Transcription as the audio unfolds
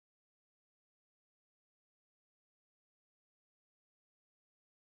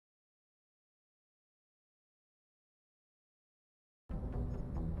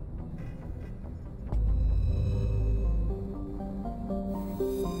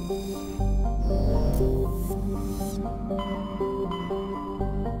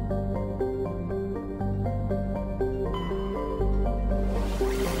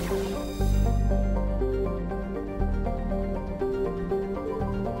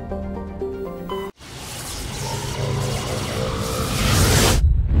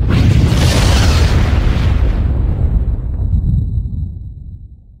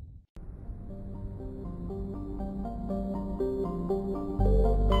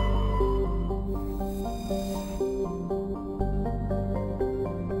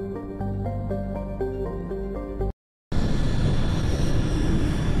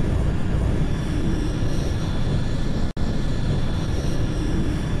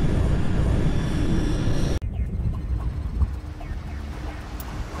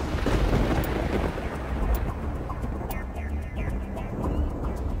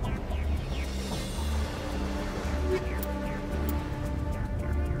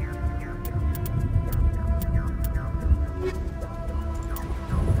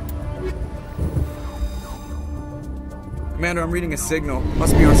Commander, I'm reading a signal.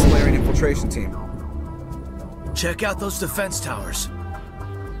 Must be our Solarian infiltration team. Check out those defense towers.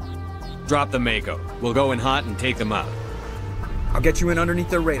 Drop the Mako. We'll go in hot and take them out. I'll get you in underneath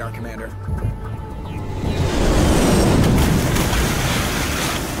their radar, Commander.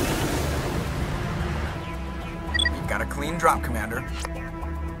 You've got a clean drop, Commander.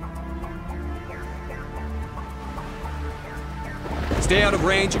 Stay out of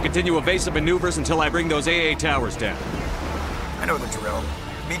range and continue evasive maneuvers until I bring those AA towers down. I know the drill.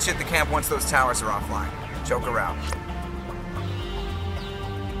 Meet you at the camp once those towers are offline. Joker out.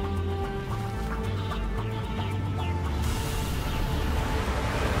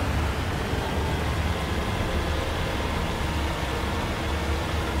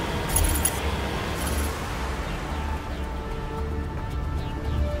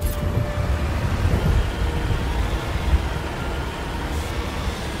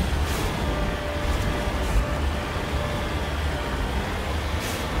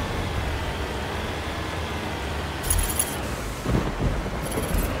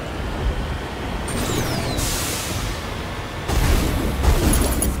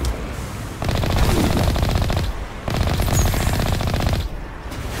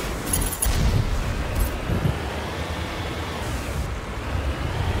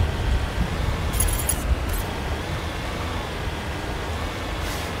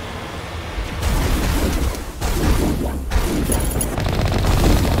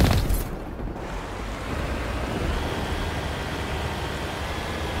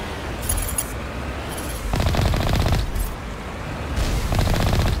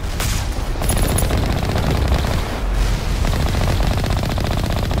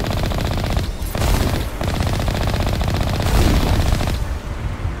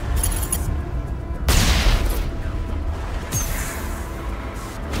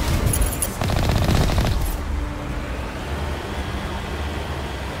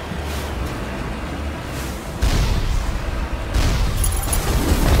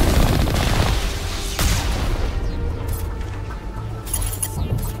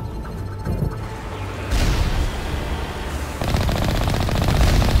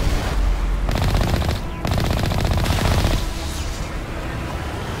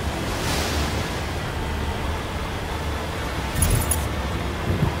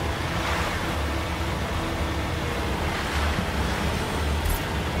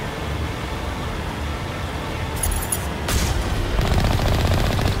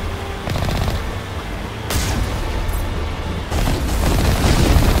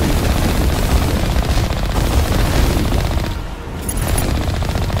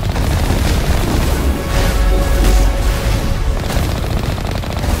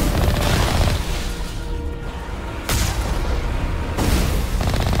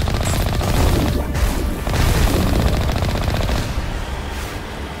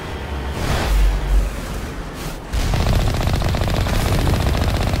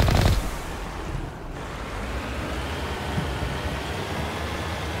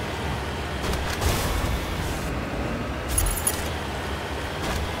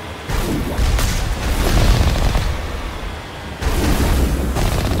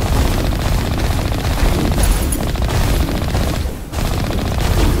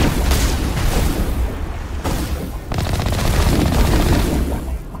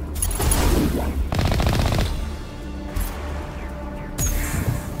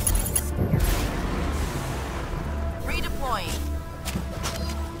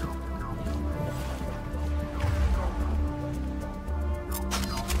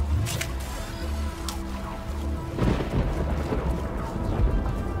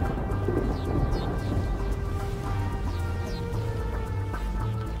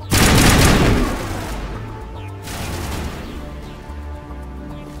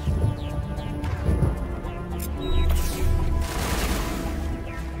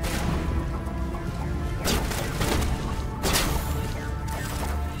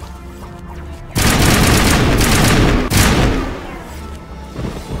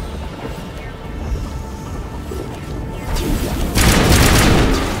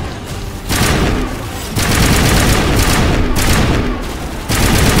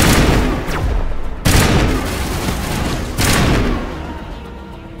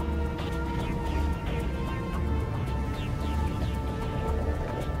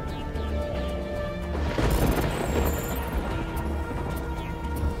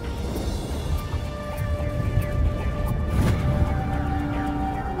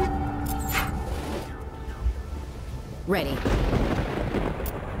 Ready.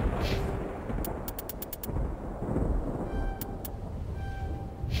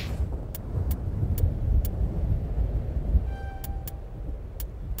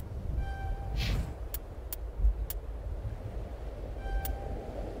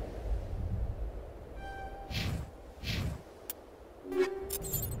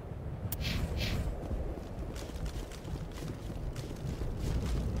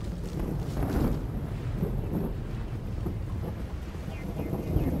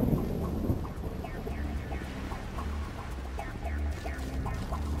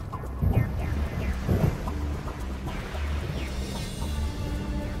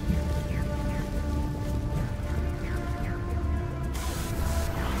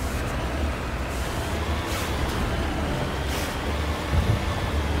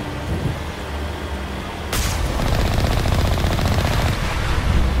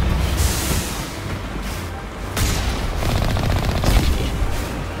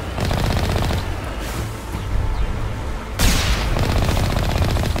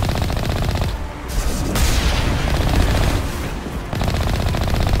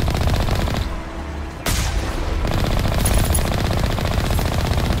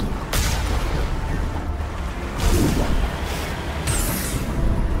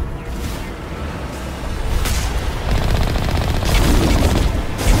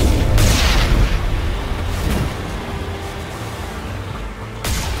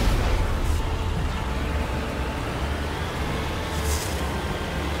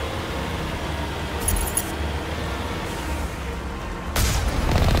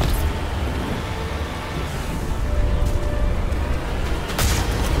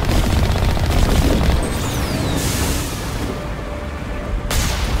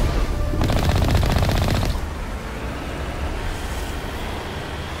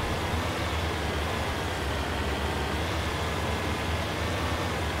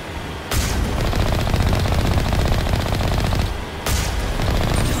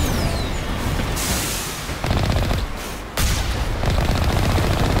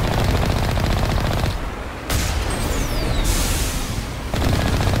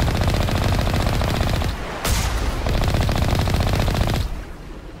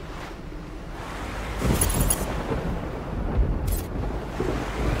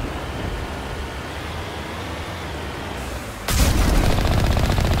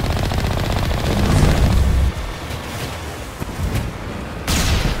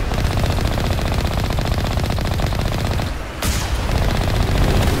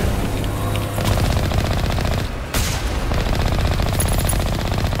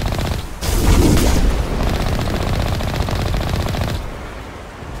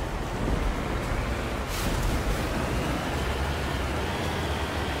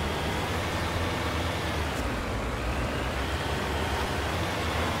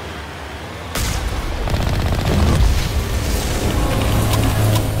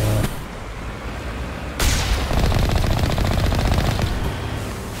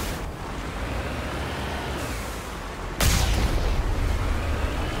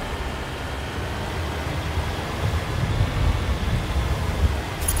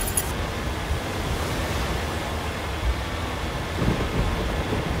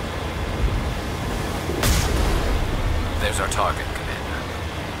 There's our target, Commander.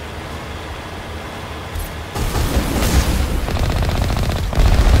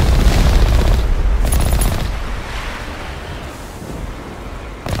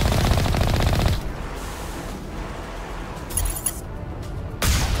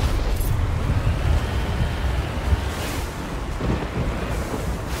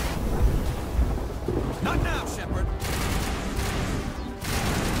 Not now, Shepard.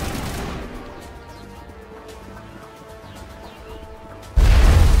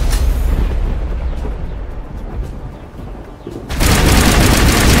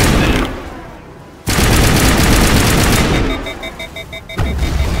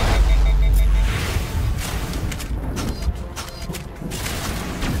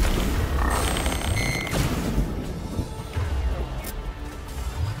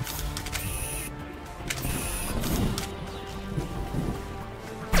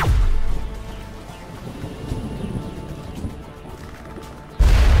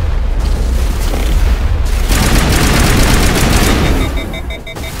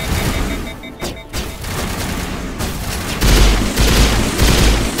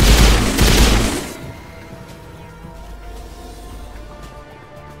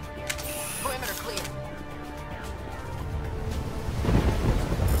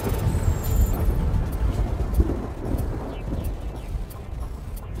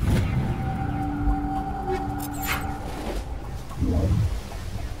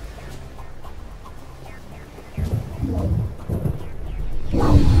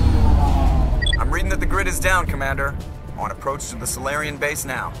 down, Commander. On approach to the Solarian base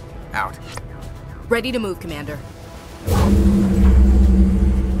now. Out. Ready to move, Commander.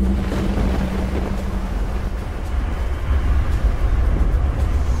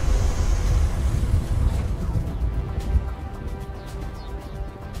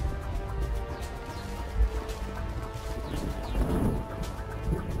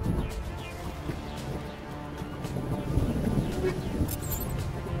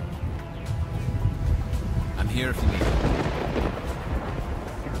 I'm here if you need me.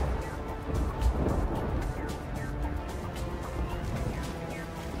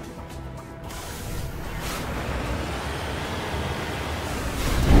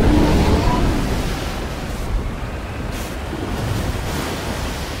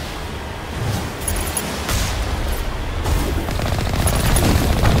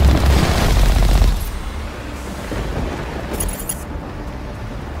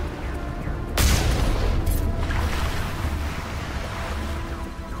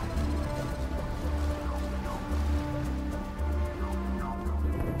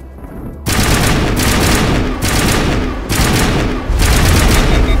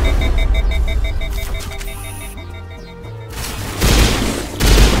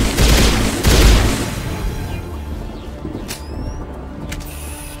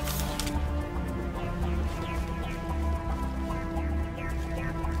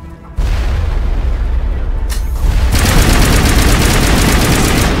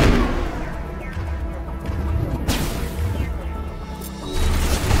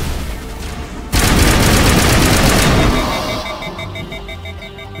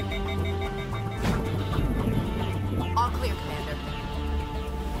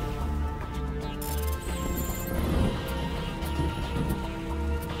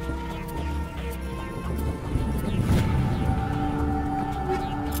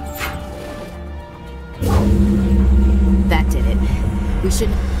 That did it. We should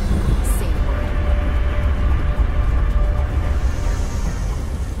say the word.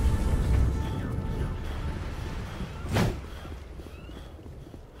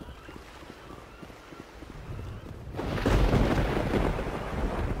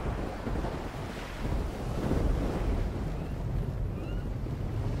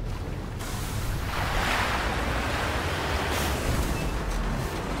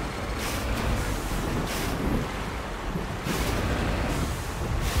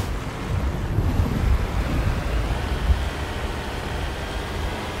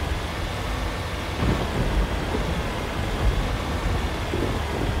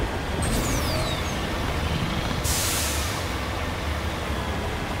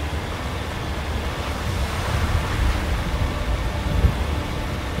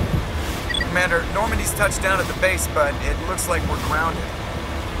 Commander, Normandy's touched down at the base, but it looks like we're grounded.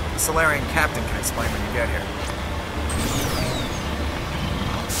 The Solarian captain can explain when you get here.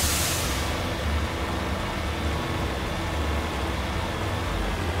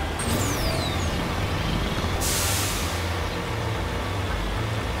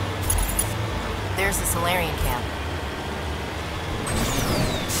 There's the Solarian camp.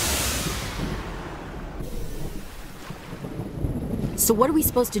 So what are we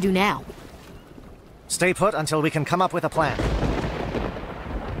supposed to do now? Stay put until we can come up with a plan.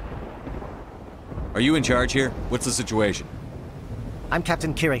 Are you in charge here? What's the situation? I'm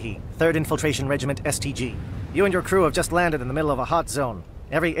Captain Kirahi, 3rd Infiltration Regiment STG. You and your crew have just landed in the middle of a hot zone.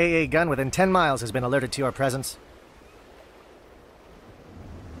 Every AA gun within 10 miles has been alerted to your presence.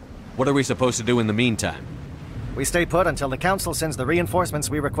 What are we supposed to do in the meantime? We stay put until the Council sends the reinforcements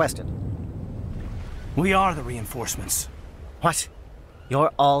we requested. We are the reinforcements. What?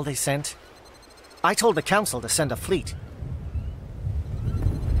 You're all they sent? I told the Council to send a fleet.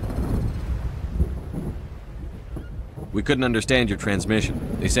 We couldn't understand your transmission.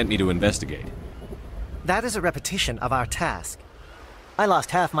 They sent me to investigate. That is a repetition of our task. I lost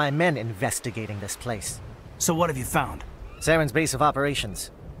half my men investigating this place. So what have you found? Saren's base of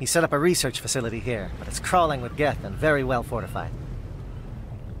operations. He set up a research facility here, but it's crawling with Geth and very well fortified.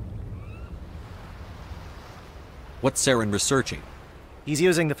 What's Saren researching? He's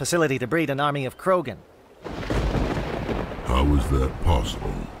using the facility to breed an army of Krogan. How is that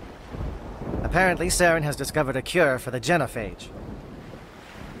possible? Apparently, Saren has discovered a cure for the genophage.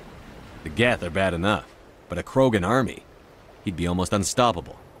 The Geth are bad enough, but a Krogan army? He'd be almost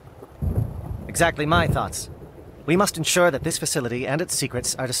unstoppable. Exactly my thoughts. We must ensure that this facility and its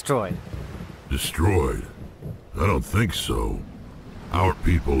secrets are destroyed. Destroyed? I don't think so. Our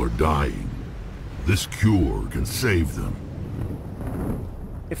people are dying. This cure can save them.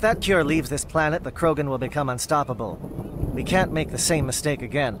 If that cure leaves this planet, the Krogan will become unstoppable. We can't make the same mistake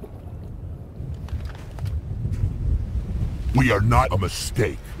again. We are not a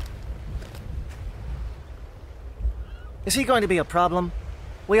mistake. Is he going to be a problem?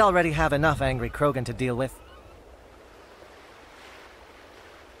 We already have enough angry Krogan to deal with.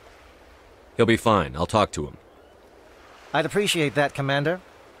 He'll be fine. I'll talk to him. I'd appreciate that, Commander.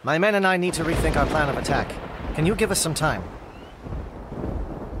 My men and I need to rethink our plan of attack. Can you give us some time?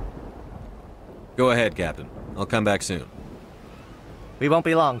 Go ahead, Captain. I'll come back soon. We won't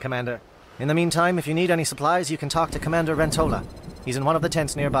be long, Commander. In the meantime, if you need any supplies, you can talk to Commander Rentola. He's in one of the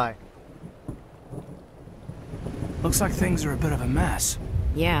tents nearby. Looks like things are a bit of a mess.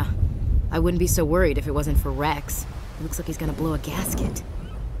 Yeah. I wouldn't be so worried if it wasn't for Rex. It looks like he's gonna blow a gasket.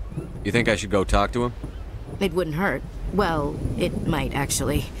 You think I should go talk to him? It wouldn't hurt. Well, it might,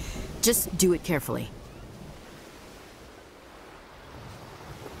 actually. Just do it carefully.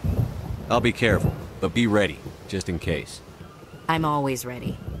 I'll be careful, but be ready, just in case. I'm always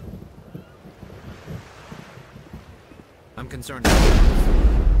ready. I'm concerned.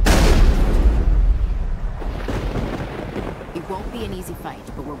 It won't be an easy fight,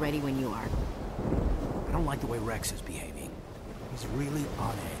 but we're ready when you are. I don't like the way Rex is behaving. He's really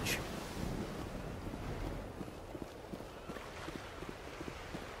on edge.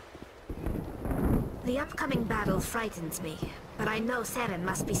 The upcoming battle frightens me, but I know Saren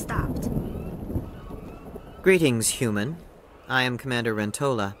must be stopped. Greetings, human. I am Commander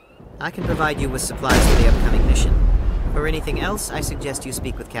Rentola. I can provide you with supplies for the upcoming mission. For anything else, I suggest you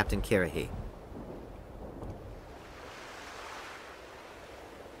speak with Captain Kirrahe.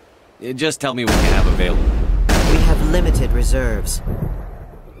 Just tell me what you have available. We have limited reserves.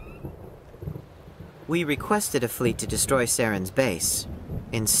 We requested a fleet to destroy Saren's base.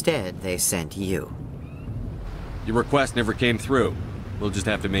 Instead, they sent you. Your request never came through. We'll just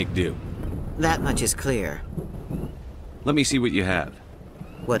have to make do. That much is clear. Let me see what you have.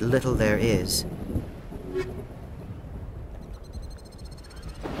 What little there is.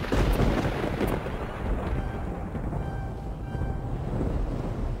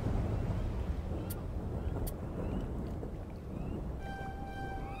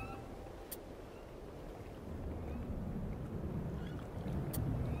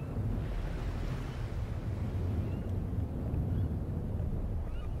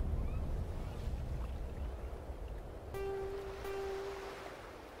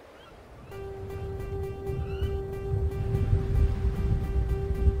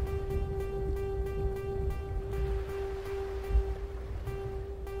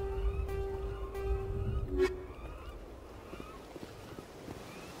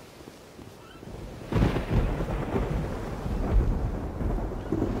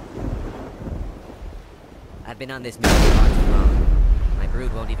 I've been on this mission far too long. My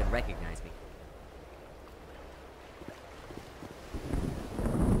brood won't even recognize me.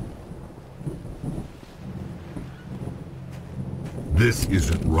 This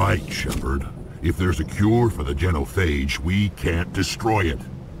isn't right, Shepard. If there's a cure for the genophage, we can't destroy it.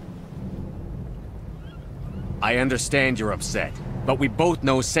 I understand you're upset, but we both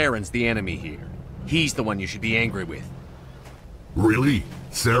know Saren's the enemy here. He's the one you should be angry with. Really?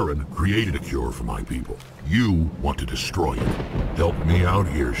 Saren created a cure for my people. You want to destroy it. Help me out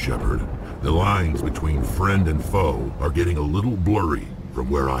here, Shepard. The lines between friend and foe are getting a little blurry from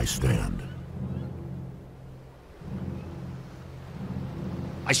where I stand.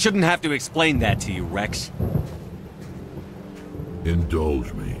 I shouldn't have to explain that to you, Rex.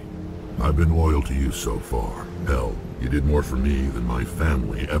 Indulge me. I've been loyal to you so far. Hell, you did more for me than my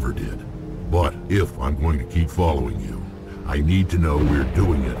family ever did. But if I'm going to keep following you, I need to know we're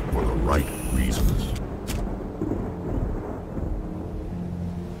doing it for the right reasons.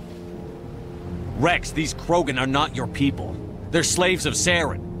 Rex, these Krogan are not your people. They're slaves of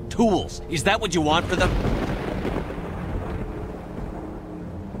Saren. Tools. Is that what you want for them?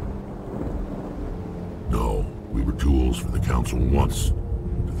 No, we were tools for the Council once.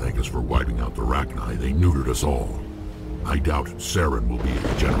 To thank us for wiping out the Rachni, they neutered us all. I doubt Saren will be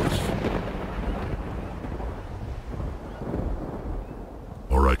as generous.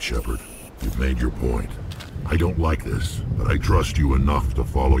 All right, Shepard. You've made your point. I don't like this, but I trust you enough to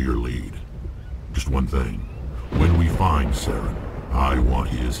follow your lead. Just one thing. When we find Saren, I want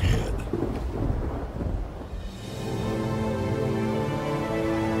his head.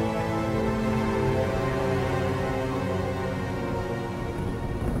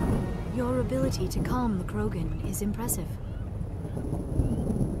 Your ability to calm the Krogan is impressive.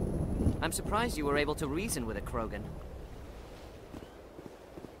 I'm surprised you were able to reason with a Krogan.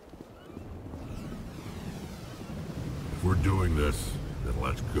 If we're doing this, then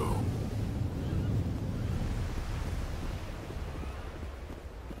let's go.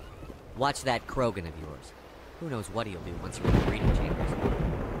 Watch that Krogan of yours. Who knows what he'll do once you're in the breeding chambers.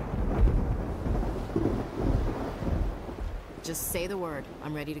 Just say the word.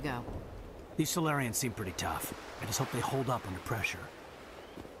 I'm ready to go. These Solarians seem pretty tough. I just hope they hold up under pressure.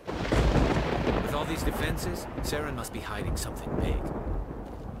 With all these defenses, Saren must be hiding something big.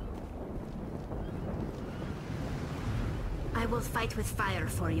 I will fight with fire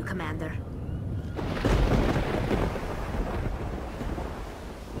for you, Commander.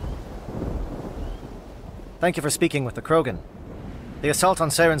 Thank you for speaking with the Krogan. The assault on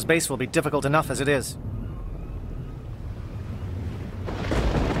Saren's base will be difficult enough as it is.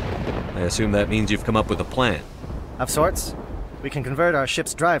 I assume that means you've come up with a plan. Of sorts. We can convert our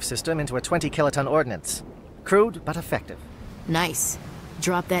ship's drive system into a 20-kiloton ordnance. Crude, but effective. Nice.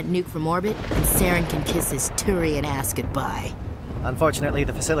 Drop that nuke from orbit, and Saren can kiss his Turian ass goodbye. Unfortunately,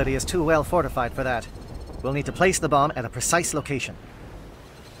 the facility is too well fortified for that. We'll need to place the bomb at a precise location.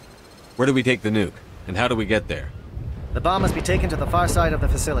 Where do we take the nuke? And how do we get there? The bomb must be taken to the far side of the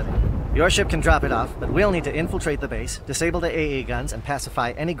facility. Your ship can drop it off, but we'll need to infiltrate the base, disable the AA guns, and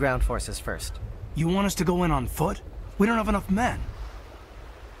pacify any ground forces first. You want us to go in on foot? We don't have enough men.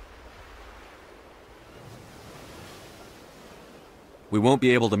 We won't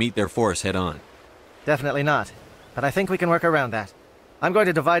be able to meet their force head-on. Definitely not. But I think we can work around that. I'm going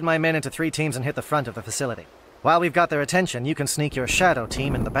to divide my men into 3 teams and hit the front of the facility. While we've got their attention, you can sneak your shadow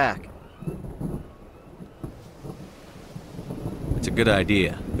team in the back. It's a good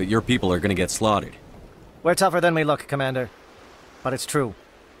idea, but your people are gonna get slaughtered. We're tougher than we look, Commander. But it's true.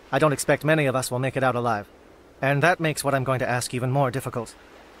 I don't expect many of us will make it out alive. And that makes what I'm going to ask even more difficult.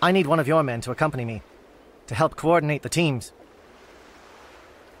 I need one of your men to accompany me, to help coordinate the teams.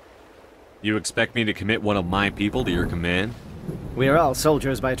 You expect me to commit one of my people to your command? We are all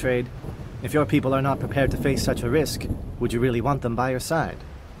soldiers by trade. If your people are not prepared to face such a risk, would you really want them by your side?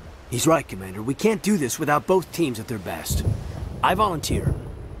 He's right, Commander. We can't do this without both teams at their best. I volunteer.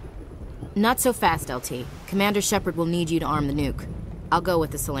 Not so fast, LT. Commander Shepard will need you to arm the nuke. I'll go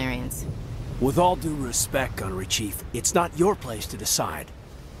with the Solarians. With all due respect, Gunnery Chief, it's not your place to decide.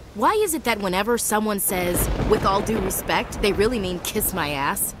 Why is it that whenever someone says, with all due respect, they really mean kiss my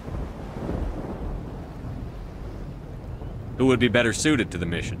ass? Who would be better suited to the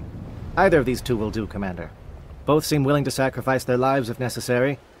mission? Either of these 2 will do, Commander. Both seem willing to sacrifice their lives if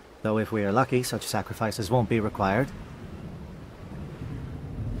necessary, though if we are lucky, such sacrifices won't be required.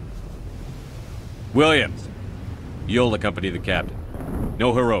 Williams! You'll accompany the captain.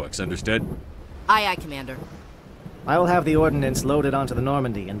 No heroics, understood? Aye, aye, Commander. I will have the ordnance loaded onto the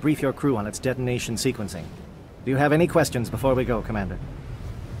Normandy and brief your crew on its detonation sequencing. Do you have any questions before we go, Commander?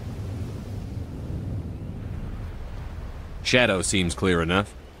 Shadow seems clear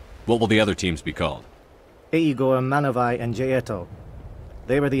enough. What will the other teams be called? Igor, Manovai, and Jaeto.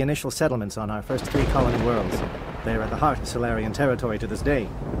 They were the initial settlements on our first 3 colony worlds. They are at the heart of Solarian territory to this day.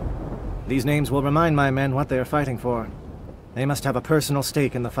 These names will remind my men what they are fighting for. They must have a personal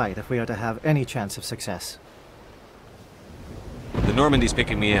stake in the fight if we are to have any chance of success. The Normandy's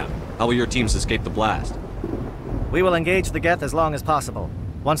picking me up. How will your teams escape the blast? We will engage the Geth as long as possible.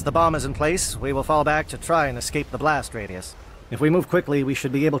 Once the bomb is in place, we will fall back to try and escape the blast radius. If we move quickly, we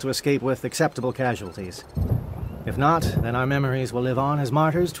should be able to escape with acceptable casualties. If not, then our memories will live on as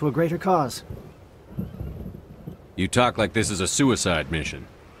martyrs to a greater cause. You talk like this is a suicide mission.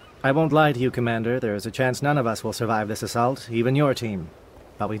 I won't lie to you, Commander. There is a chance none of us will survive this assault, even your team.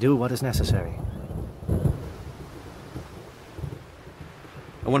 But we do what is necessary.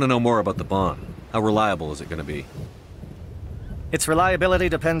 I want to know more about the bomb. How reliable is it going to be? Its reliability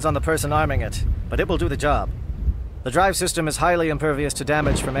depends on the person arming it, but it will do the job. The drive system is highly impervious to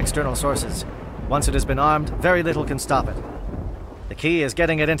damage from external sources. Once it has been armed, very little can stop it. The key is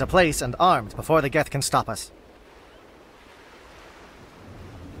getting it into place and armed before the Geth can stop us.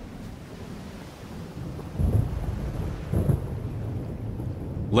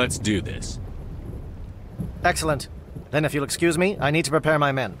 Let's do this. Excellent. Then if you'll excuse me, I need to prepare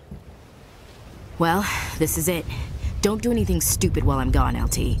my men. Well, this is it. Don't do anything stupid while I'm gone,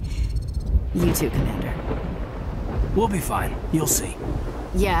 LT. You too, Commander. We'll be fine. You'll see.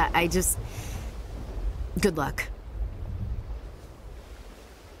 Yeah, good luck.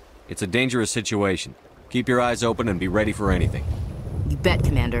 It's a dangerous situation. Keep your eyes open and be ready for anything. You bet,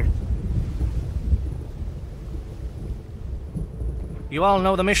 Commander. You all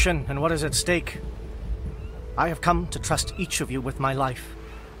know the mission and what is at stake. I have come to trust each of you with my life,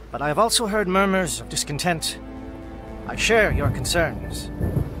 but I have also heard murmurs of discontent. I share your concerns.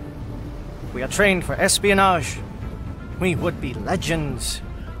 We are trained for espionage. We would be legends,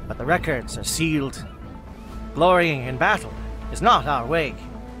 but the records are sealed. Glory in battle is not our way.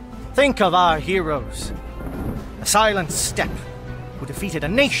 Think of our heroes. The silent steppe, who defeated a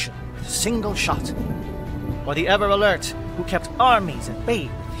nation with a single shot. Or the ever-alert, who kept armies at bay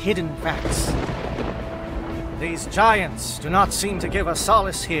with hidden facts. These giants do not seem to give us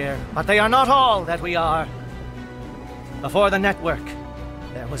solace here, but they are not all that we are. Before the network,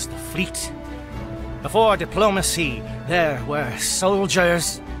 there was the fleet. Before diplomacy, there were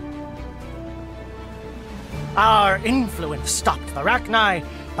soldiers. Our influence stopped the Rachni,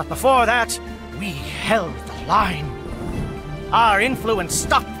 but before that, we held the line. Our influence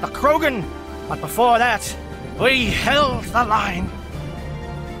stopped the Krogan, but before that, we held the line.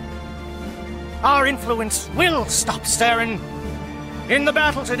 Our influence will stop Saren. In the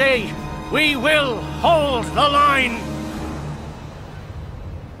battle today, we will hold the line.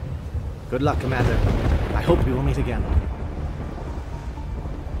 Good luck, Commander. I hope we will meet again.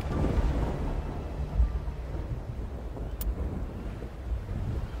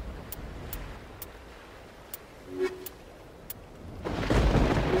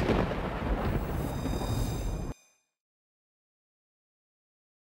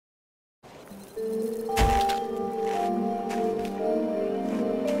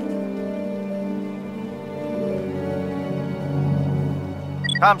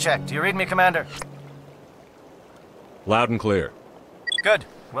 Com check. Do you read me, Commander? Loud and clear. Good.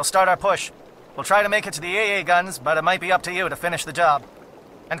 We'll start our push. We'll try to make it to the AA guns, but it might be up to you to finish the job.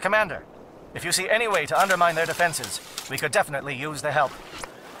 And Commander, if you see any way to undermine their defenses, we could definitely use the help.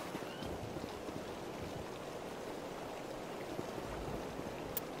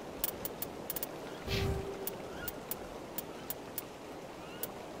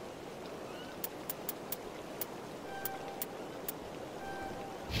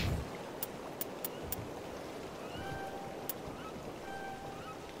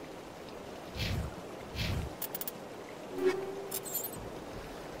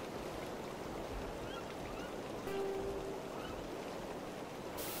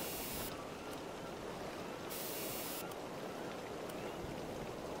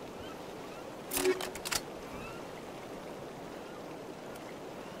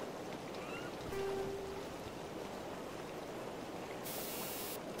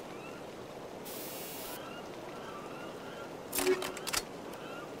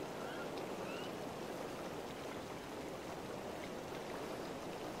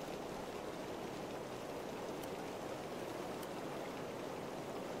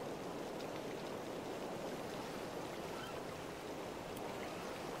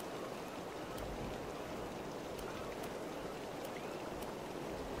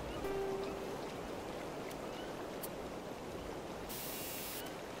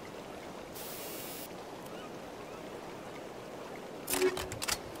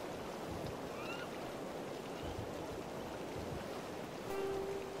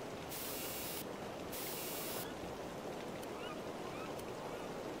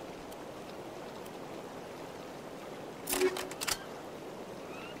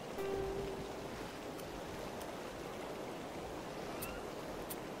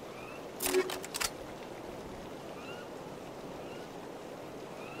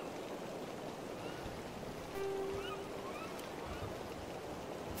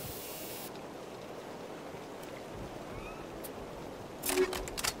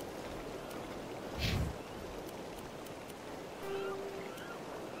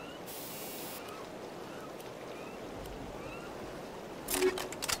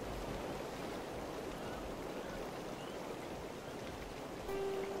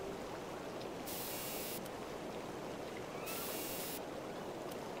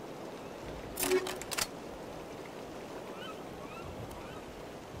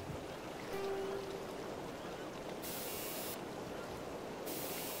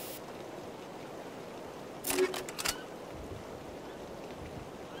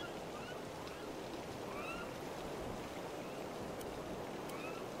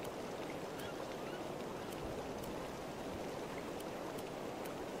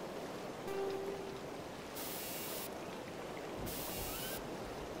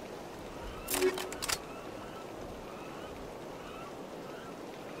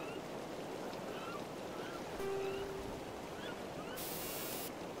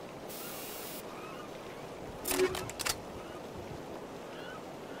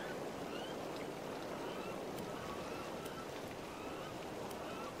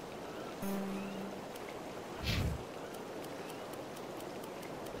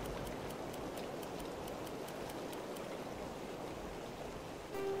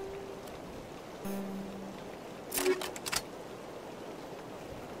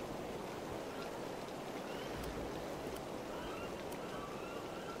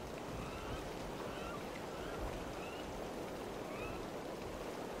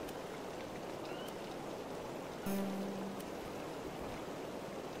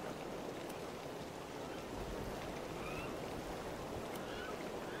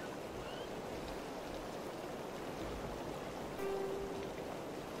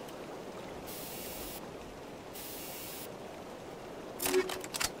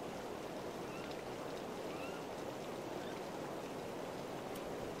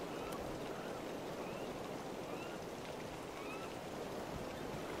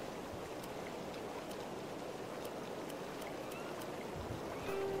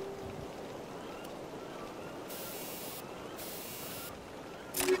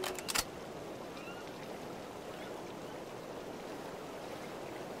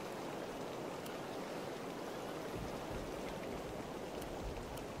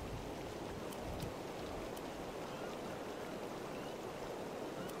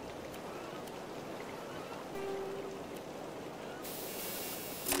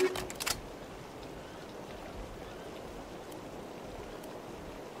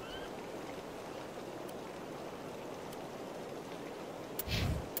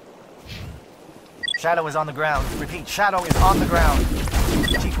 Shadow is on the ground. Repeat, Shadow is on the ground.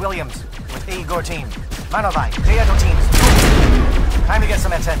 Chief Williams with the Igor team. Manovai, Prieto teams. Time to get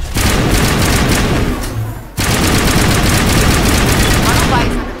some attention.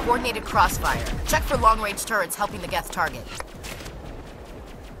 Manovai is under coordinated crossfire. Check for long-range turrets helping the Geth target.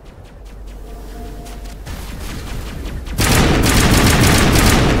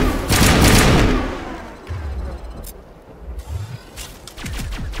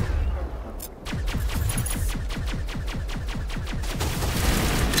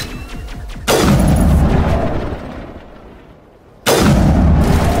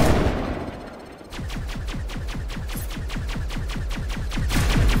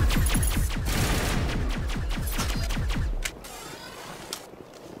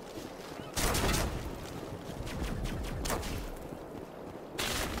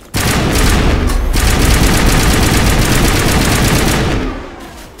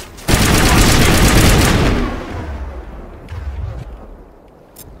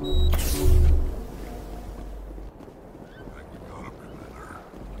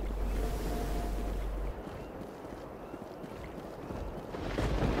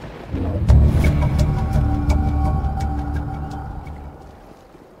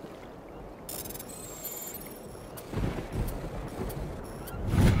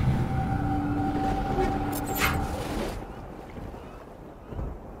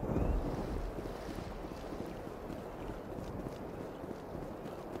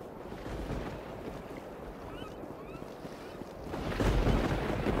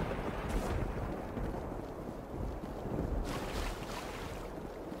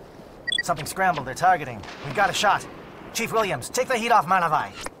 Something scrambled, they're targeting. We've got a shot. Chief Williams, take the heat off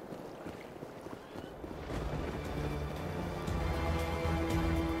Manavai.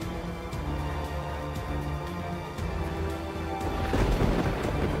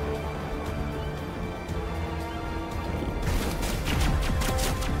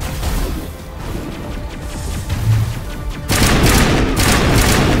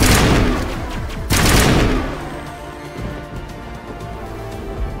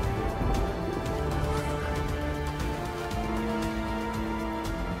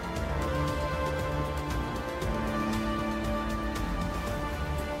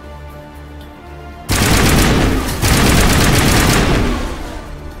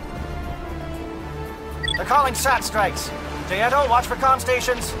 They're calling SAT strikes. Dieto, watch for comm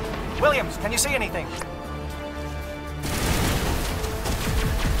stations. Williams, can you see anything?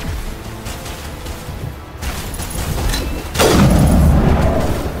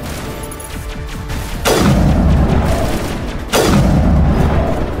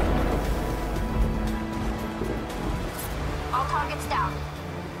 All targets down.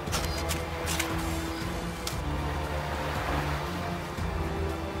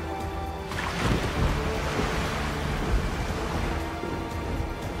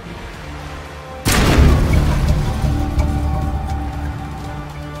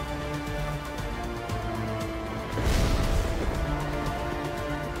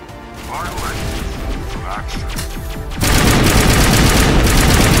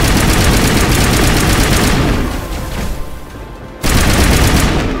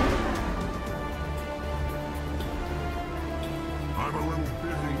 I'm a little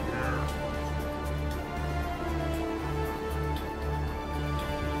busy here.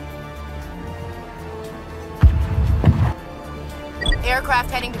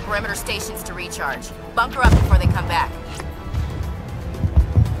 Aircraft heading to perimeter stations to recharge. Bunker up before they come back.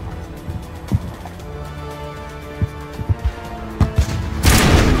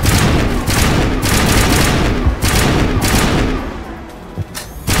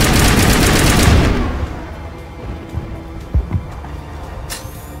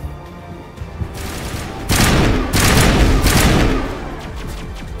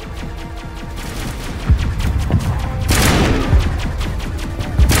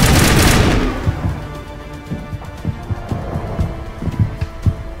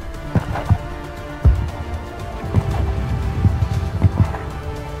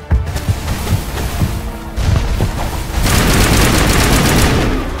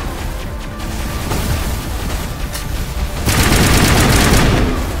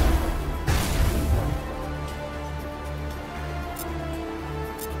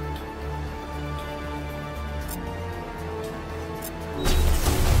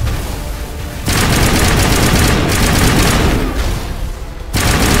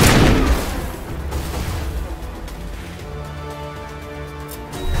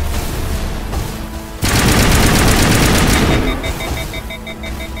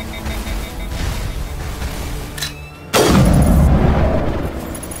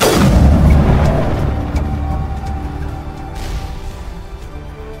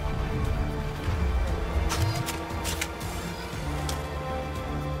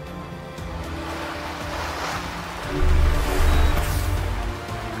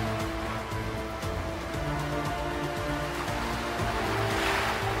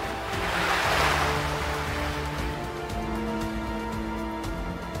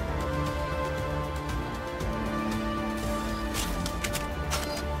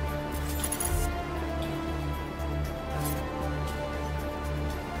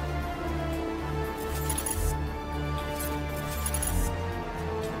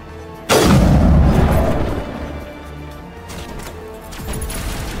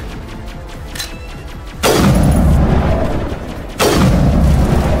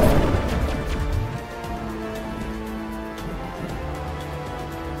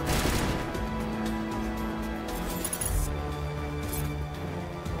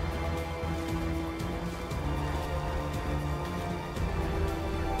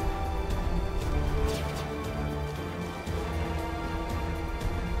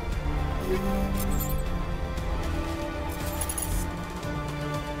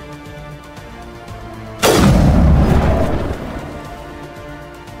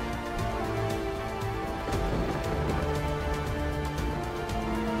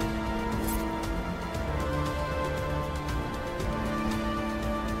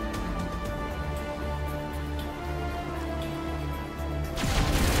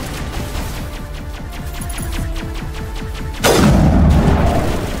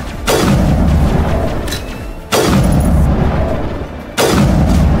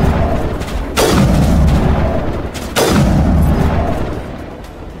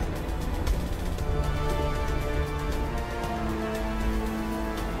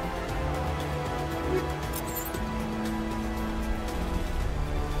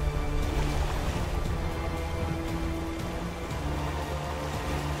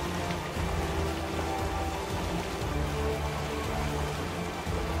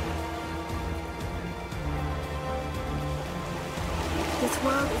 This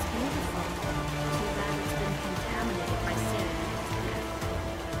world is beautiful. Too bad it's been contaminated by Citadel.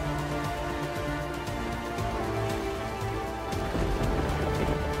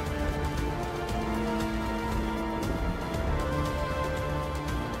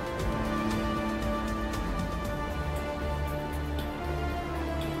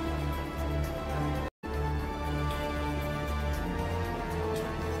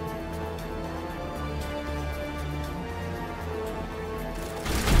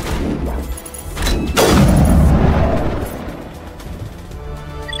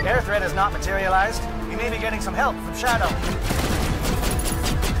 Air threat has not materialized. We may be getting some help from Shadow.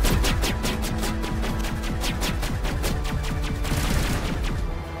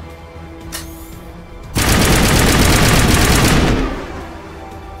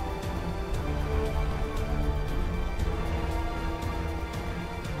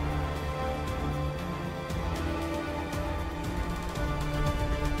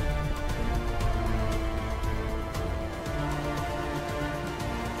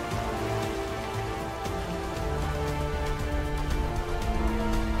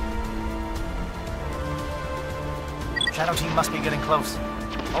 Shadow team must be getting close.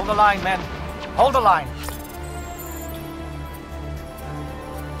 Hold the line, men. Hold the line.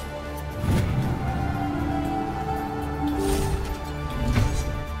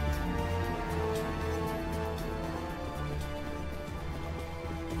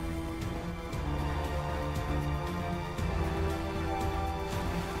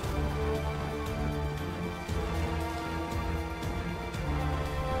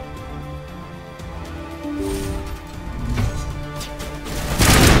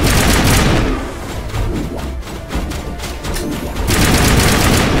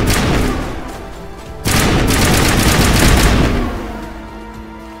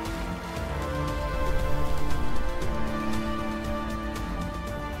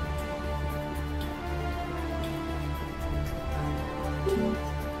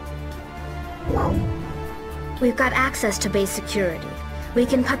 We've got access to base security. We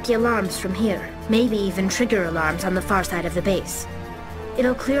can cut the alarms from here, maybe even trigger alarms on the far side of the base.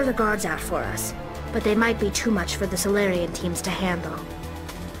 It'll clear the guards out for us, but they might be too much for the Solarian teams to handle.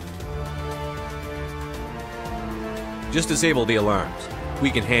 Just disable the alarms. We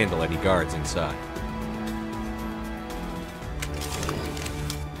can handle any guards inside.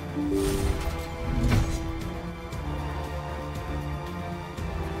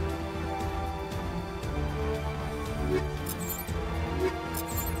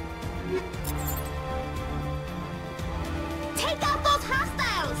 Take out those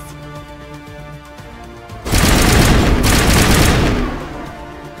hostiles!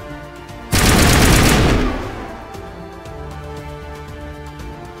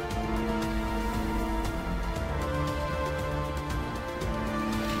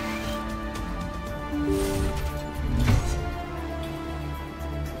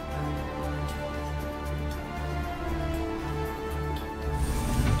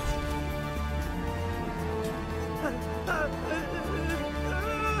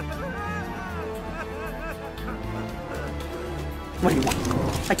 What do you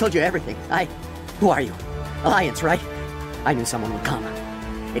want? I told you everything. Who are you? Alliance, right? I knew someone would come.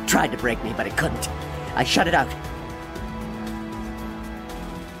 It tried to break me, but it couldn't. I shut it out.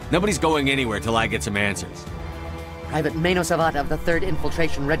 Nobody's going anywhere till I get some answers. Private Mano Savat of the 3rd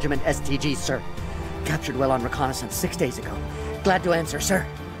Infiltration Regiment STG, sir. Captured well on reconnaissance 6 days ago. Glad to answer, sir.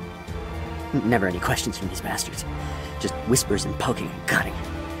 Never any questions from these bastards. Just whispers and poking and cutting.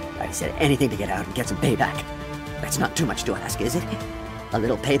 I said anything to get out and get some payback. That's not too much to ask, is it? A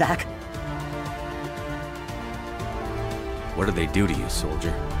little payback? What did they do to you,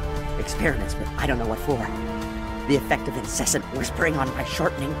 soldier? Experiments, but I don't know what for. The effect of incessant whispering on my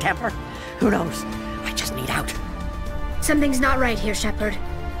shortening temper? Who knows? I just need out. Something's not right here, Shepard.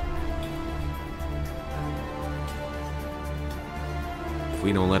 If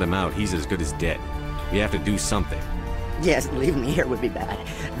we don't let him out, he's as good as dead. We have to do something. Yes, leaving me here would be bad.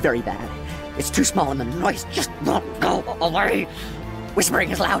 Very bad. It's too small and the noise just won't go away. Whispering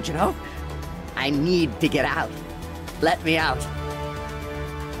is loud, you know? I need to get out. Let me out.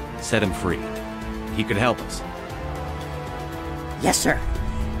 Set him free. He could help us. Yes, sir.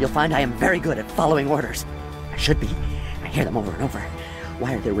 You'll find I am very good at following orders. I should be. I hear them over and over.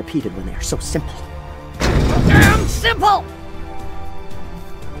 Why are they repeated when they are so simple? Damn simple!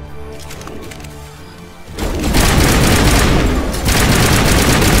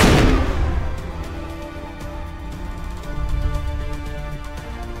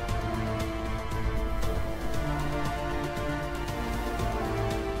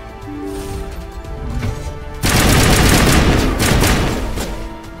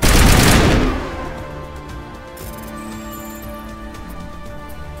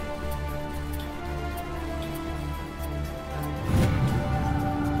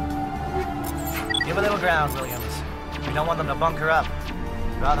 Give a little ground, Williams. We don't want them to bunker up.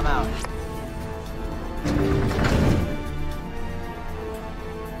 Draw them out.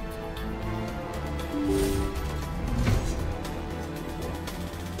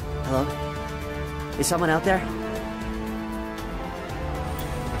 Hello? Is someone out there?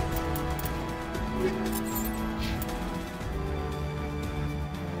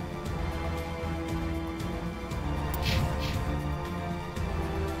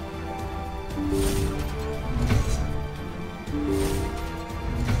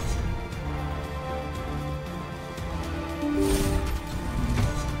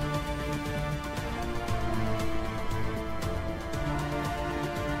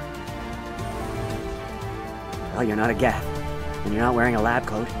 Well, you're not a Gath, and you're not wearing a lab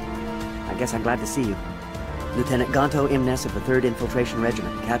coat. I guess I'm glad to see you. Lieutenant Gonto Imnes of the 3rd Infiltration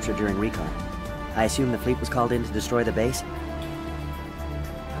Regiment, captured during recon. I assume the fleet was called in to destroy the base?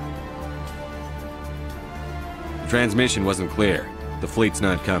 The transmission wasn't clear. The fleet's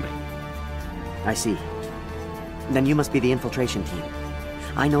not coming. I see. Then you must be the infiltration team.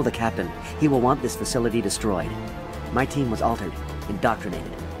 I know the captain. He will want this facility destroyed. My team was altered,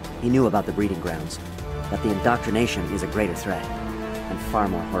 indoctrinated. He knew about the breeding grounds. But the indoctrination is a greater threat, and far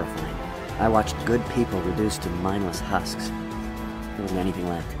more horrifying. I watched good people reduced to mindless husks. There wasn't anything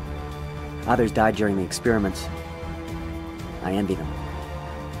left. Others died during the experiments. I envy them.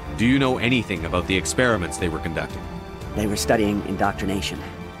 Do you know anything about the experiments they were conducting? They were studying indoctrination.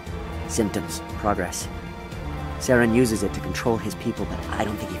 Symptoms, progress. Saren uses it to control his people, but I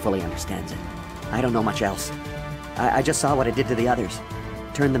don't think he fully understands it. I don't know much else. I just saw what it did to the others.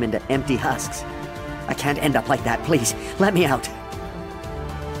 Turned them into empty husks. I can't end up like that, please. Let me out.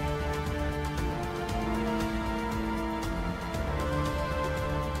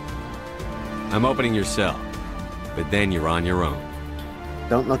 I'm opening your cell, but then you're on your own.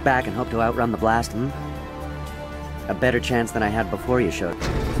 Don't look back and hope to outrun the blast, hmm? A better chance than I had before you showed.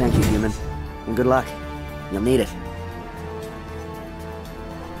 Thank you, human. And good luck. You'll need it.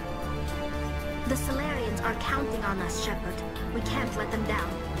 The Solarians are counting on us, Shepard. We can't let them down.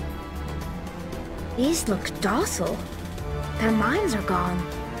 These look docile. Their minds are gone.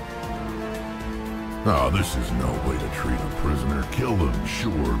 Oh, this is no way to treat a prisoner. Kill them,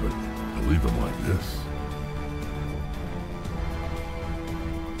 sure, but to leave them like this?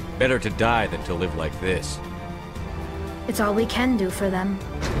 Better to die than to live like this. It's all we can do for them.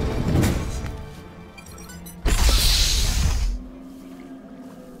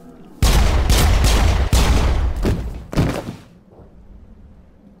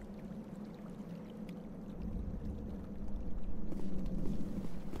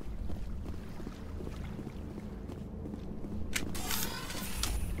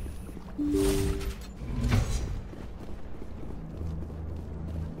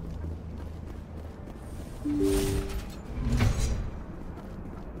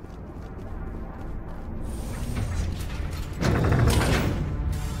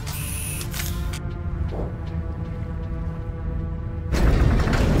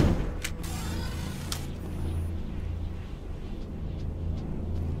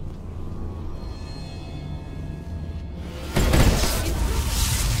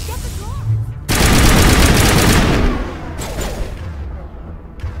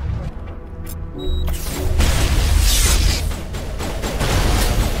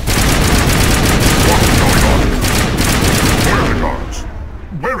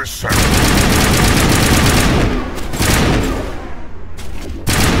 Where is Saren?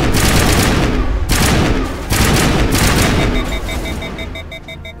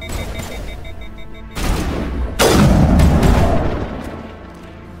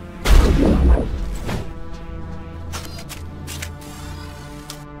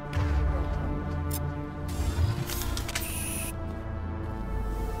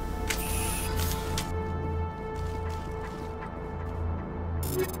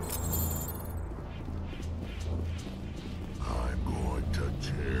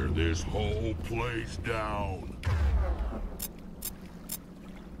 this whole place down.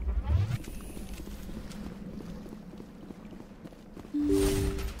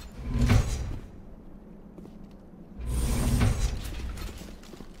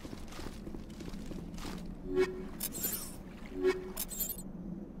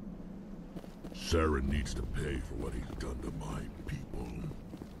 Saren needs to pay for what he's done to my people.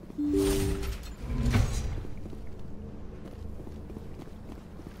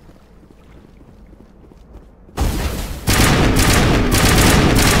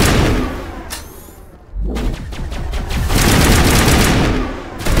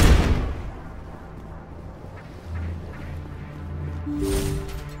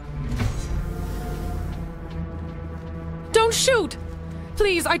 Don't shoot!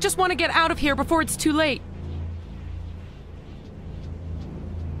 Please, I just want to get out of here before it's too late.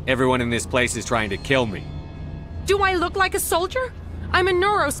 Everyone in this place is trying to kill me. Do I look like a soldier? I'm a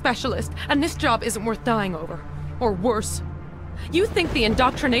neurospecialist, and this job isn't worth dying over. Or worse. You think the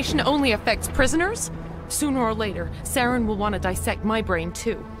indoctrination only affects prisoners? Sooner or later, Saren will want to dissect my brain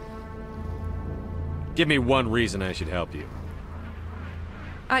too. Give me one reason I should help you.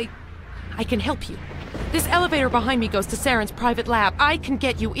 I can help you. This elevator behind me goes to Saren's private lab. I can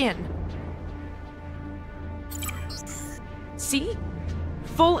get you in. See?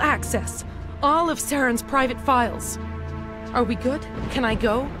 Full access. All of Saren's private files. Are we good? Can I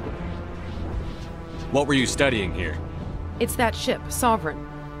go? What were you studying here? It's that ship, Sovereign.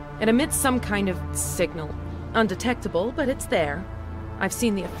 It emits some kind of signal. Undetectable, but it's there. I've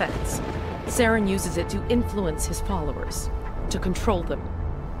seen the effects. Saren uses it to influence his followers. To control them.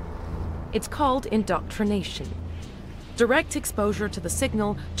 It's called indoctrination. Direct exposure to the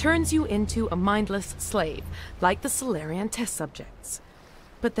signal turns you into a mindless slave, like the Salarian test subjects.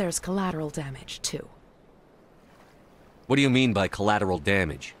 But there's collateral damage, too. What do you mean by collateral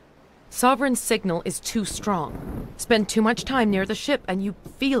damage? Sovereign's signal is too strong. Spend too much time near the ship and you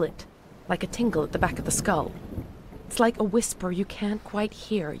feel it, like a tingle at the back of the skull. It's like a whisper you can't quite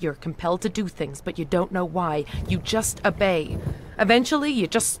hear. You're compelled to do things, but you don't know why. You just obey. Eventually, you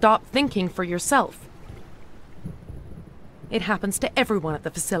just stop thinking for yourself. It happens to everyone at the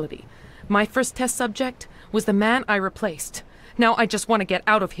facility. My first test subject was the man I replaced. Now I just want to get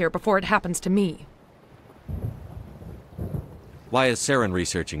out of here before it happens to me. Why is Saren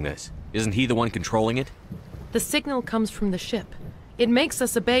researching this? Isn't he the one controlling it? The signal comes from the ship. It makes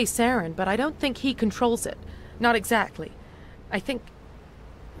us obey Saren, but I don't think he controls it. Not exactly. I think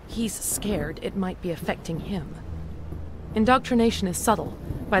he's scared it might be affecting him. Indoctrination is subtle.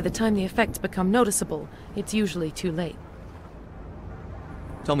 By the time the effects become noticeable, it's usually too late.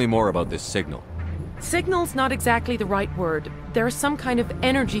 Tell me more about this signal. Signal's not exactly the right word. There's some kind of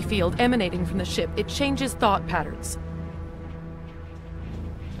energy field emanating from the ship. It changes thought patterns.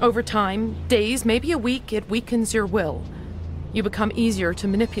 Over time, days, maybe a week, it weakens your will. You become easier to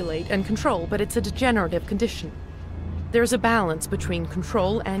manipulate and control, but it's a degenerative condition. There's a balance between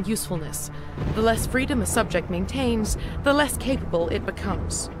control and usefulness. The less freedom a subject maintains, the less capable it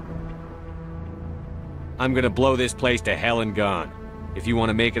becomes. I'm gonna blow this place to hell and gone. If you want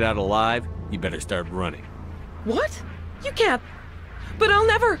to make it out alive, you better start running. What? You can't. But I'll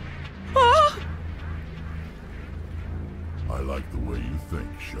never. Ah! I like the way you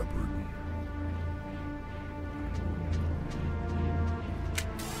think, Shepard.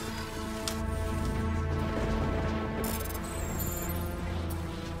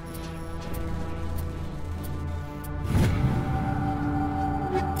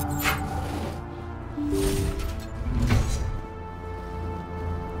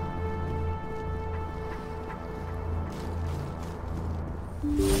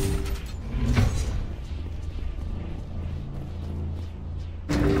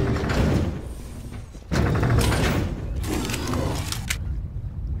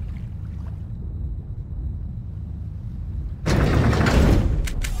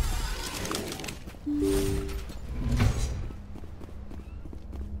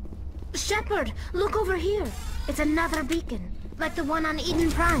 Shepard, look over here. It's another beacon, like the one on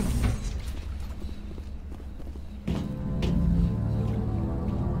Eden Prime.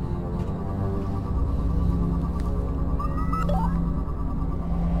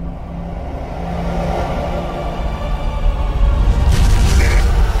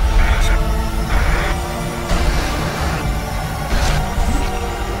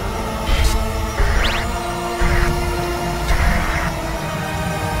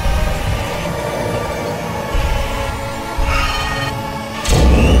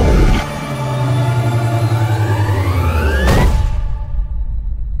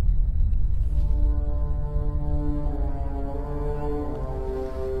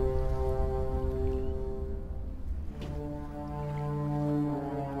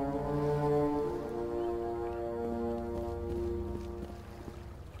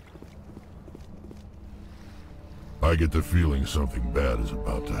 I get the feeling something bad is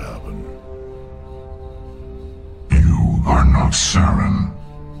about to happen. You are not Saren.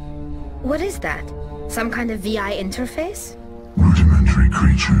 What is that? Some kind of VI interface? Rudimentary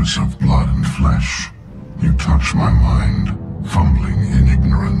creatures of blood and flesh. You touch my mind, fumbling in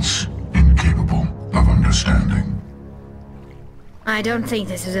ignorance, incapable of understanding. I don't think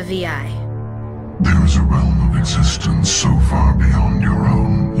this is a VI. There is a realm of existence so far beyond your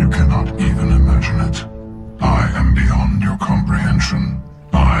own, you cannot even imagine it. I am beyond your comprehension.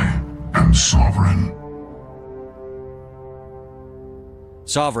 I am Sovereign.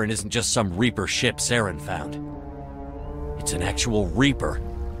 Sovereign isn't just some Reaper ship Saren found. It's an actual Reaper.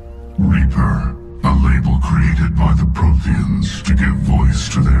 Reaper, a label created by the Protheans to give voice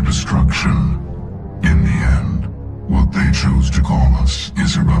to their destruction. In the end, what they chose to call us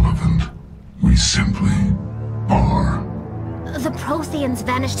is irrelevant. We simply are. The Protheans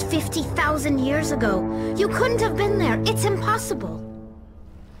vanished 50,000 years ago. You couldn't have been there. It's impossible.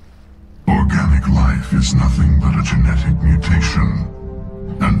 Organic life is nothing but a genetic mutation.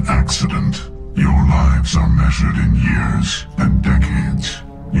 An accident. Your lives are measured in years and decades.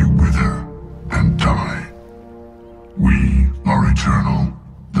 You wither and die. We are eternal,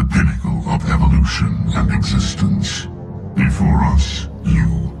 the pinnacle of evolution and existence. Before us,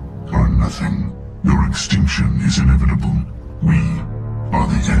 you are nothing. Your extinction is inevitable. We are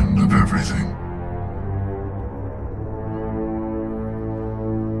the end of everything.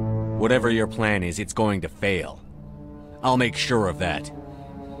 Whatever your plan is, it's going to fail. I'll make sure of that.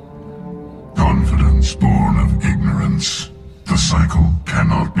 Confidence born of ignorance. The cycle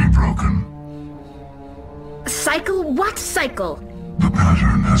cannot be broken. Cycle? What cycle? The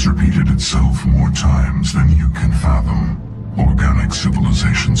pattern has repeated itself more times than you can fathom. Organic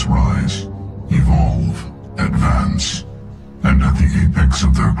civilizations rise, evolve, advance, and at the apex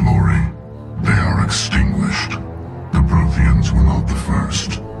of their glory, they are extinguished. The Protheans were not the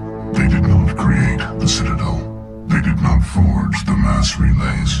first. They did not create the Citadel. They did not forge the mass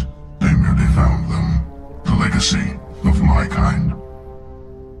relays. They merely found them. The legacy of my kind.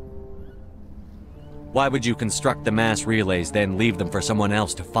 Why would you construct the mass relays, then leave them for someone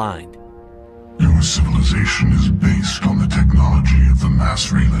else to find? Your civilization is based on the technology of the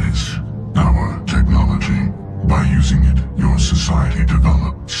mass relays. Our technology. By using it, your society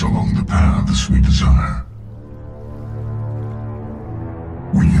develops along the paths we desire.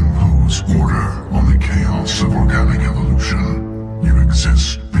 We impose order on the chaos of organic evolution. You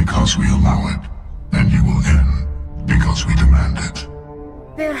exist because we allow it, and you will end because we demand it.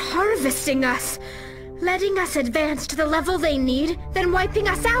 They're harvesting us, letting us advance to the level they need, then wiping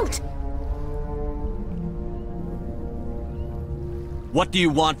us out. What do you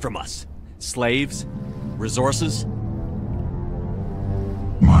want from us? Slaves? Resources?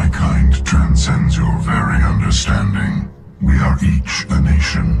 My kind transcends your very understanding. We are each a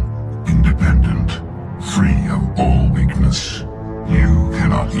nation, independent, free of all weakness. You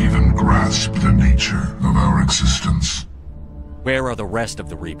cannot even grasp the nature of our existence. Where are the rest of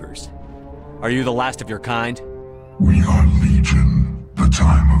the Reapers? Are you the last of your kind? We are Legion. The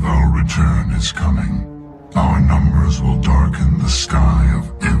time of our return is coming. Our numbers will darken the sky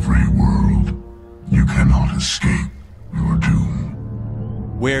of every world. You cannot escape your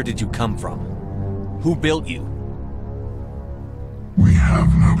doom. Where did you come from? Who built you? We have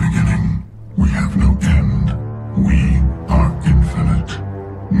no beginning. We have no end. We are infinite.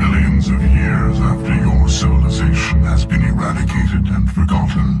 Millions of years after your civilization has been eradicated and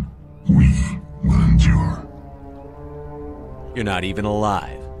forgotten, we will endure. You're not even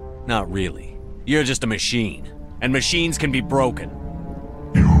alive. Not really. You're just a machine. And machines can be broken.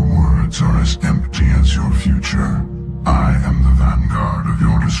 Your words are as empty as your future. I am the vanguard of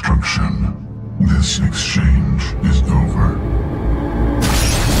your destruction. This exchange is over.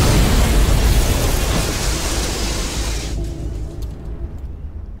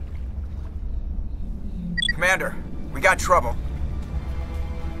 Commander, we got trouble.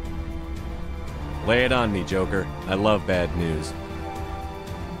 Lay it on me, Joker. I love bad news.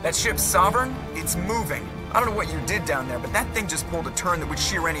 That ship's Sovereign? It's moving. I don't know what you did down there, but that thing just pulled a turn that would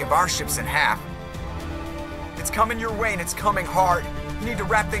shear any of our ships in half. It's coming your way, and it's coming hard. You need to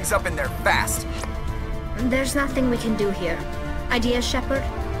wrap things up in there fast. There's nothing we can do here. Ideas, Shepard?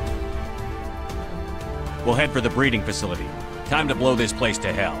 We'll head for the breeding facility. Time to blow this place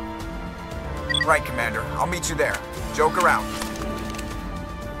to hell. Right, Commander. I'll meet you there. Joker out.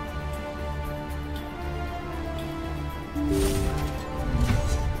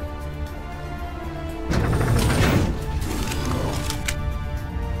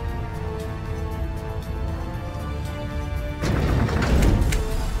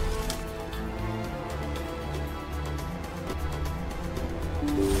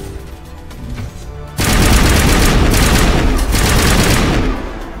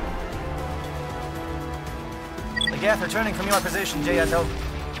 Geth are turning from your position, J.S.O.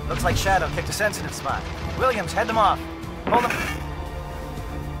 Looks like Shadow picked a sensitive spot. Williams, head them off. Hold them.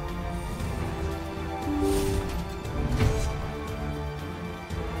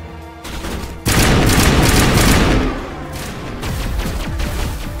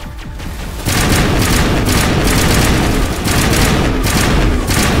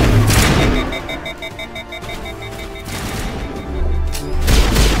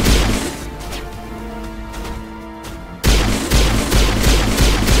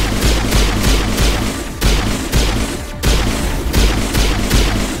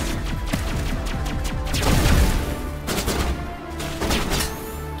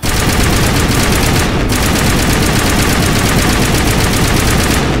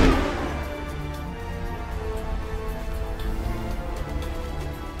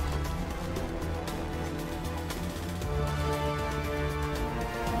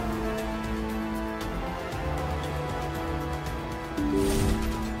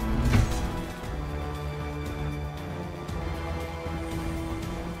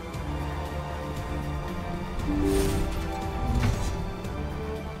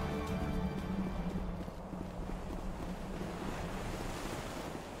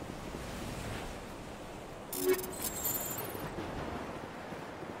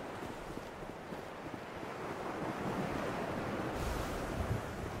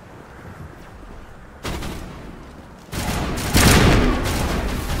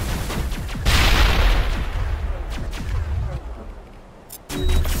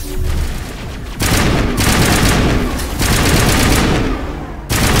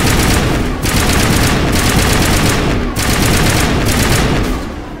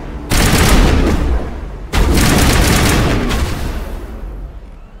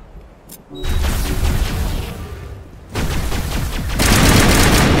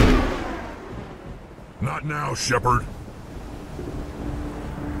 Not now, Shepard.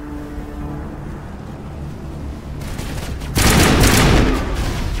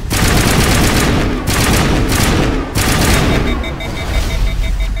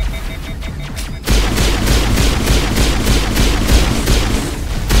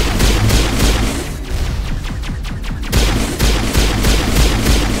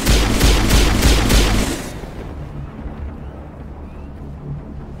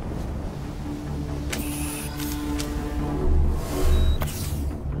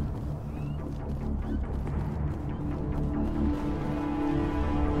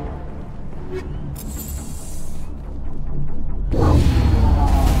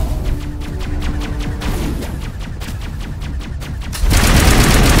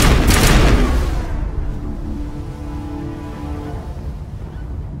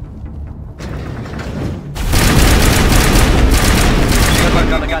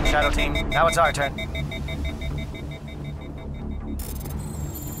 Shadow Team. Now it's our turn.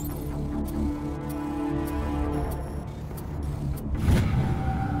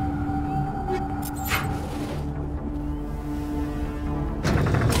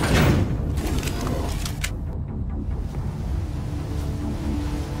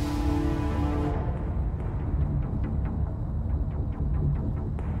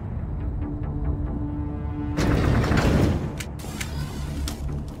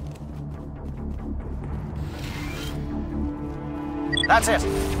 That's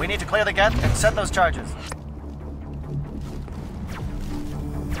it. We need to clear the gate and set those charges.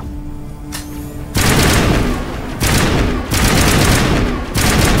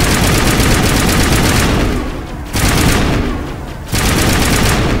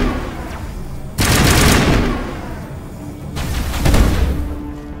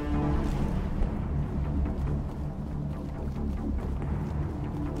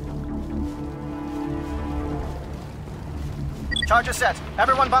 Charges set.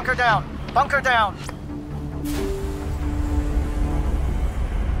 Everyone bunker down. Bunker down.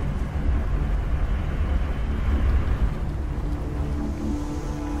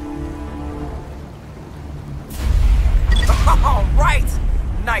 All right!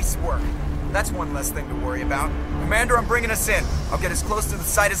 Nice work. That's one less thing to worry about. Commander, I'm bringing us in. I'll get as close to the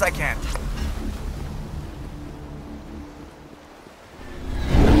site as I can.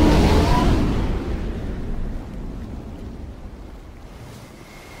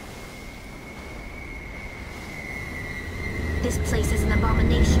 This place is an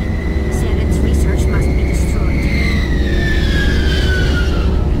abomination. Saren's research must be destroyed.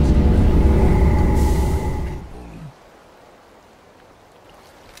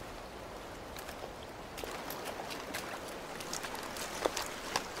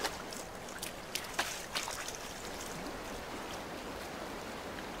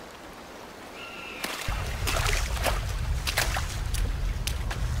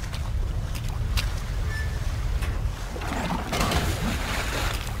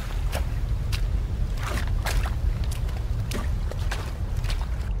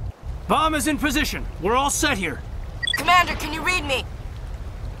 Bomb is in position. We're all set here. Commander, can you read me?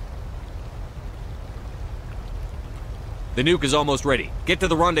 The nuke is almost ready. Get to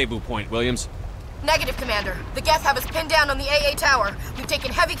the rendezvous point, Williams. Negative, Commander. The Geth have us pinned down on the AA tower. We've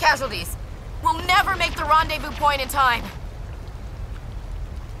taken heavy casualties. We'll never make the rendezvous point in time.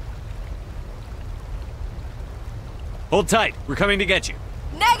 Hold tight. We're coming to get you.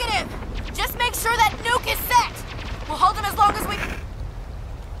 Negative! Just make sure that nuke is set! We'll hold them as long as we...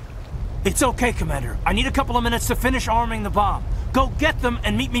 It's okay, Commander. I need a couple of minutes to finish arming the bomb. Go get them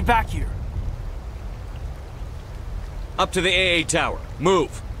and meet me back here. Up to the AA tower.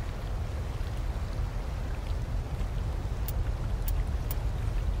 Move.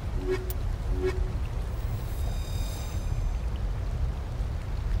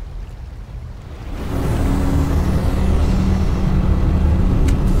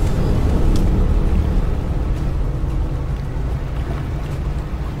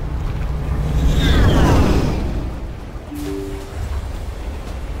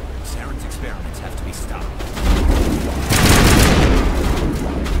 Saren's experiments have to be stopped.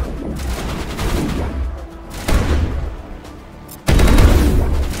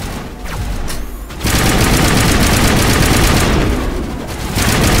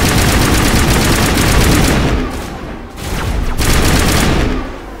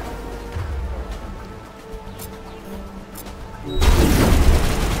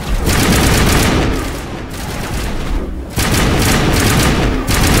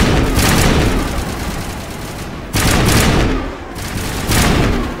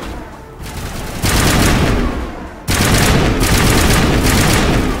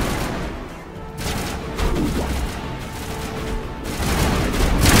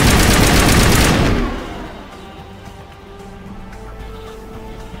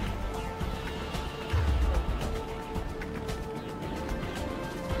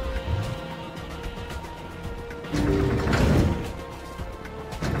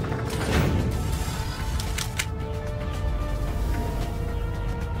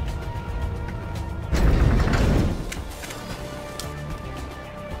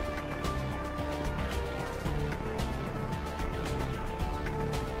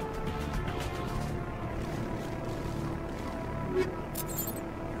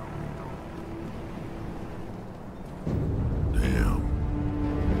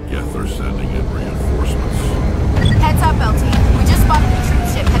 They're sending in reinforcements. Heads up, LT. We just spotted a troop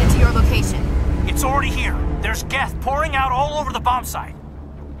ship headed to your location. It's already here. There's Geth pouring out all over the bomb site.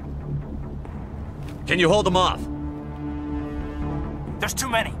 Can you hold them off? There's too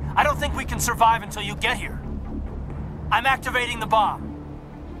many. I don't think we can survive until you get here. I'm activating the bomb.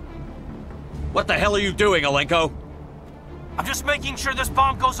 What the hell are you doing, Alenko? I'm just making sure this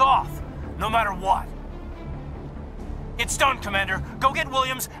bomb goes off, no matter what. It's done, Commander. Go get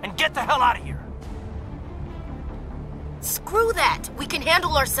Williams and get the hell out of here. Screw that! We can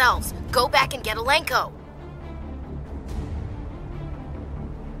handle ourselves. Go back and get Alenko.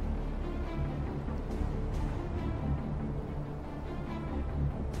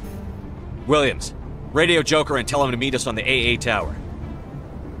 Williams, radio Joker and tell him to meet us on the AA tower.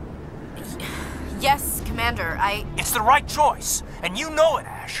 Yes, Commander, It's the right choice, and you know it,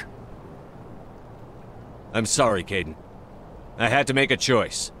 Ash. I'm sorry, Caden. I had to make a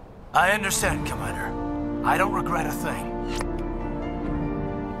choice. I understand, Commander. I don't regret a thing.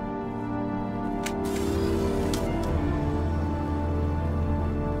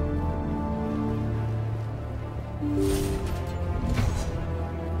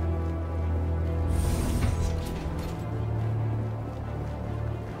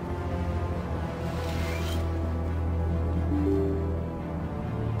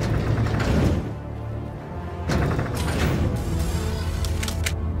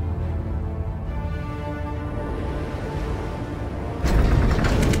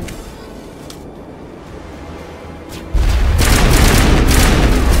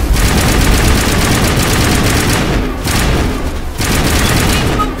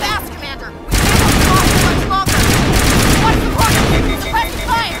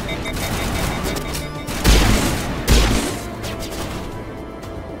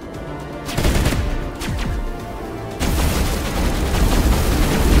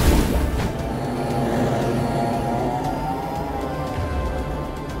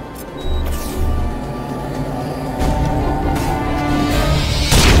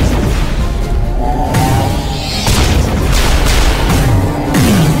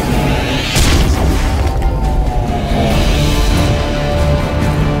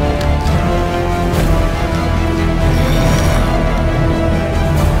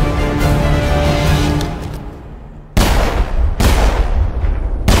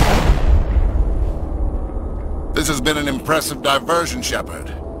 has been an impressive diversion,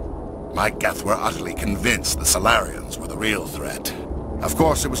 Shepard. My Geth were utterly convinced the Solarians were the real threat. Of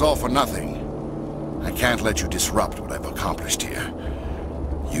course, it was all for nothing. I can't let you disrupt what I've accomplished here.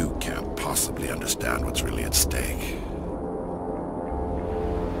 You can't possibly understand what's really at stake.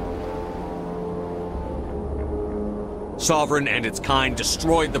 Sovereign and its kind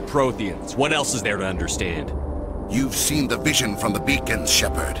destroyed the Protheans. What else is there to understand? You've seen the vision from the beacons,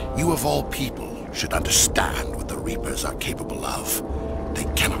 Shepard. You of all people should understand what the Reapers are capable of. They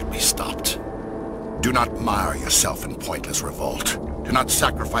cannot be stopped. Do not mire yourself in pointless revolt. Do not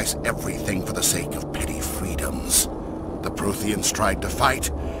sacrifice everything for the sake of petty freedoms. The Protheans tried to fight,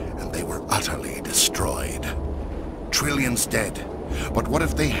 and they were utterly destroyed. Trillions dead. But what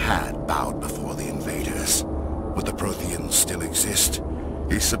if they had bowed before the invaders? Would the Protheans still exist?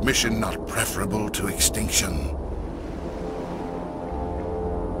 Is submission not preferable to extinction?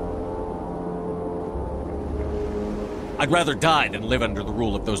 I'd rather die than live under the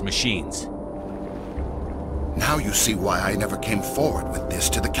rule of those machines. Now you see why I never came forward with this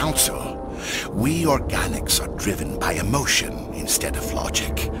to the Council. We organics are driven by emotion instead of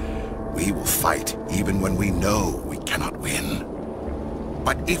logic. We will fight even when we know we cannot win.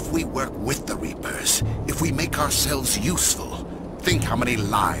 But if we work with the Reapers, if we make ourselves useful, think how many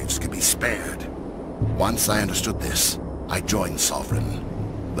lives could be spared. Once I understood this, I joined Sovereign,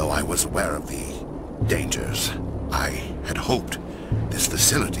 though I was aware of the dangers. I had hoped this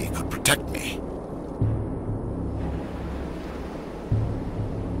facility could protect me.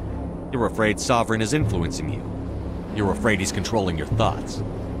 You're afraid Sovereign is influencing you. You're afraid he's controlling your thoughts.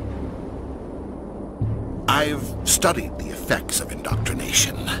 I've studied the effects of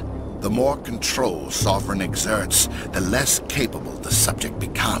indoctrination. The more control Sovereign exerts, the less capable the subject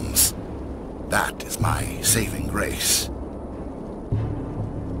becomes. That is my saving grace.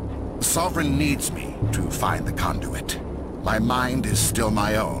 Sovereign needs me to find the conduit. My mind is still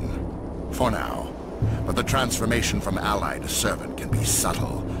my own, for now. But the transformation from ally to servant can be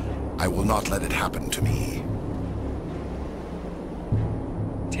subtle. I will not let it happen to me.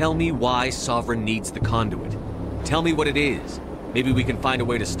 Tell me why Sovereign needs the conduit. Tell me what it is. Maybe we can find a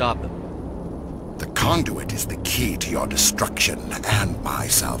way to stop them. The conduit is the key to your destruction and my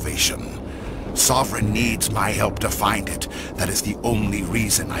salvation. Sovereign needs my help to find it. That is the only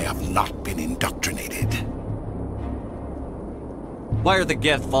reason I have not been indoctrinated. Why are the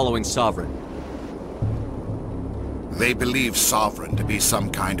Geth following Sovereign? They believe Sovereign to be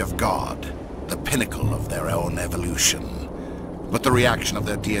some kind of god, the pinnacle of their own evolution. But the reaction of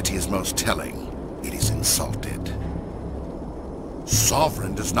their deity is most telling. It is insulted.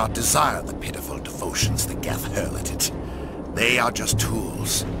 Sovereign does not desire the pitiful devotions the Geth hurl at it. They are just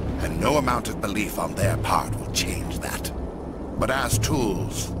tools, and no amount of belief on their part will change that. But as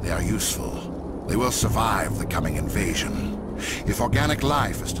tools, they are useful. They will survive the coming invasion. If organic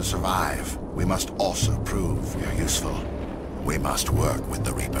life is to survive, we must also prove we are useful. We must work with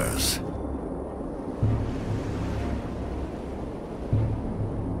the Reapers.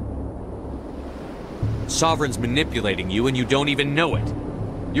 Sovereign's manipulating you and you don't even know it.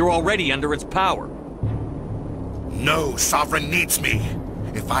 You're already under its power. No, Sovereign needs me.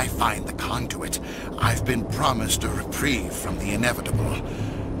 If I find the conduit, I've been promised a reprieve from the inevitable.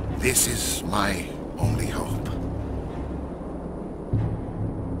 This is my only hope.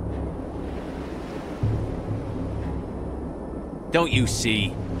 Don't you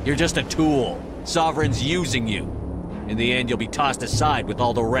see? You're just a tool. Sovereign's using you. In the end, you'll be tossed aside with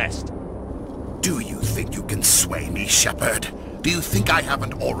all the rest. Do you think you can sway me, Shepard? Do you think I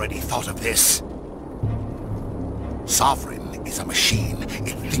haven't already thought of this? Sovereign is a machine.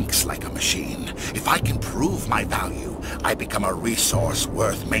 It thinks like a machine. If I can prove my value, I become a resource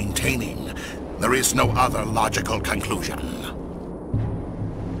worth maintaining. There is no other logical conclusion.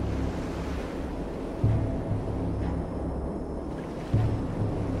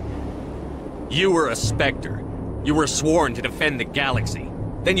 You were a Spectre. You were sworn to defend the galaxy.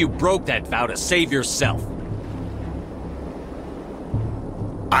 Then you broke that vow to save yourself.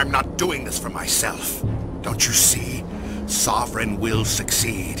 I'm not doing this for myself. Don't you see? Sovereign will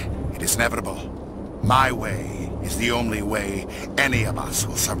succeed. It is inevitable. My way is the only way any of us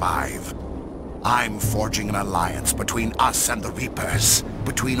will survive. I'm forging an alliance between us and the Reapers,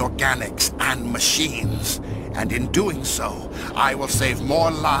 between organics and machines. And in doing so, I will save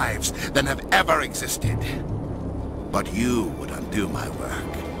more lives than have ever existed. But you would undo my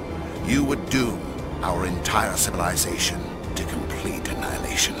work. You would doom our entire civilization to complete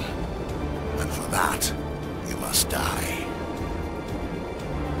annihilation. And for that, you must die.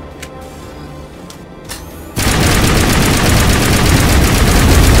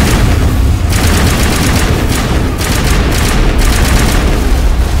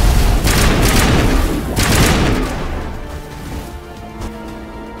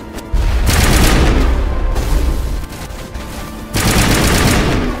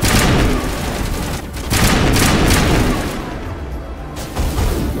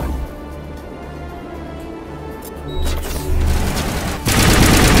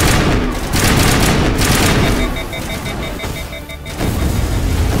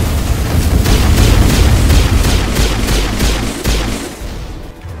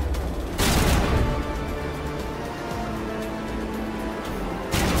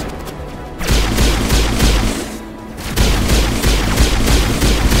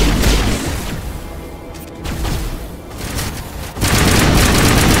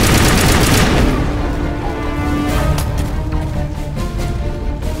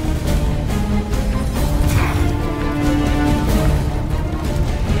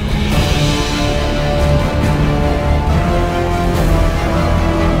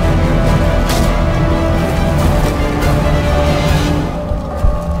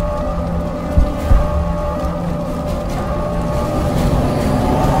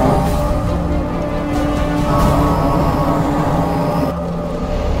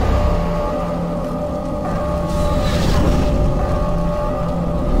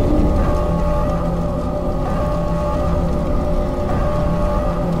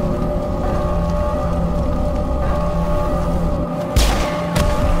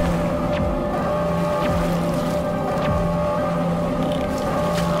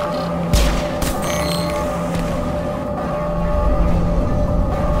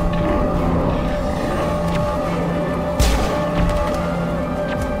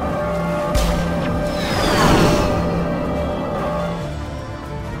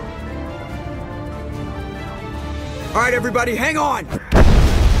 All right, everybody, hang on!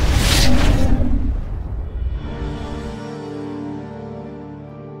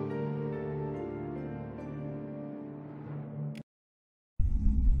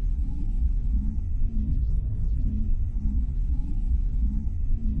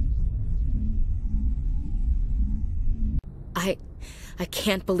 I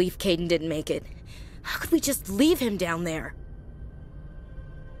can't believe Caden didn't make it. How could we just leave him down there?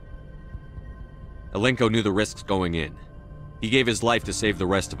 Alenko knew the risks going in. He gave his life to save the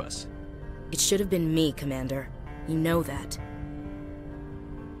rest of us. It should have been me, Commander. You know that.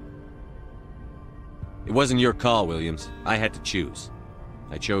 It wasn't your call, Williams. I had to choose.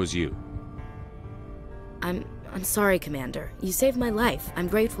 I chose you. I'm sorry, Commander. You saved my life. I'm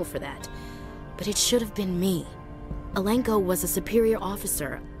grateful for that. But it should have been me. Alenko was a superior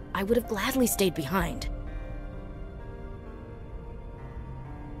officer. I would have gladly stayed behind.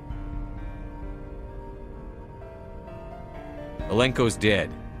 Alenko's dead.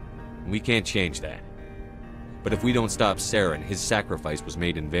 We can't change that. But if we don't stop Saren, his sacrifice was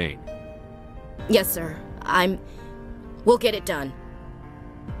made in vain. Yes, sir. We'll get it done.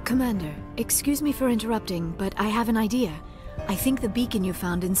 Commander, excuse me for interrupting, but I have an idea. I think the beacon you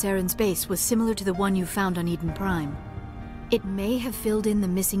found in Saren's base was similar to the one you found on Eden Prime. It may have filled in the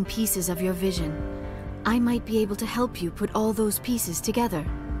missing pieces of your vision. I might be able to help you put all those pieces together.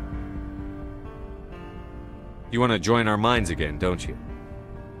 You want to join our minds again, don't you?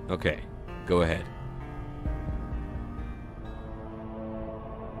 Okay, go ahead.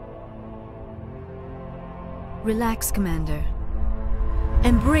 Relax, Commander.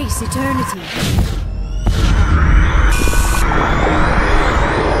 Embrace eternity.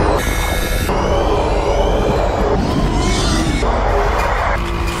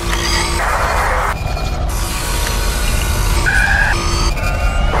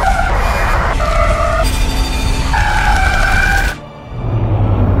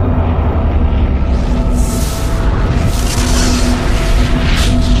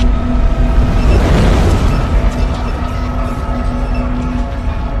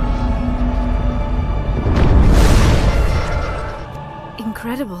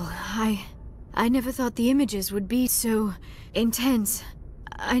 Incredible. I never thought the images would be so intense.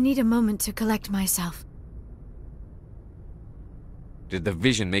 I need a moment to collect myself. Did the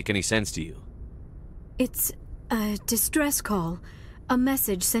vision make any sense to you? It's a distress call. A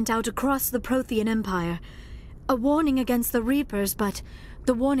message sent out across the Prothean Empire. A warning against the Reapers, but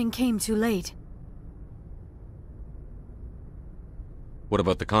the warning came too late. What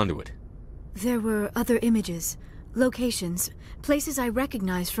about the conduit? There were other images, locations, places I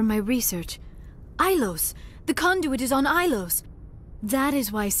recognize from my research. Ilos! The conduit is on Ilos! That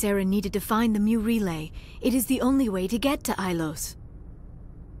is why Saren needed to find the Mu relay. It is the only way to get to Ilos.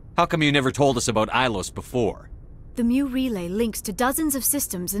 How come you never told us about Ilos before? The Mu relay links to dozens of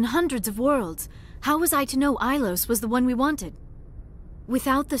systems and hundreds of worlds. How was I to know Ilos was the one we wanted?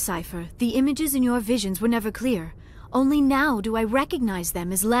 Without the cipher, the images in your visions were never clear. Only now do I recognize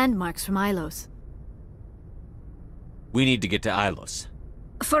them as landmarks from Ilos. We need to get to Ilos.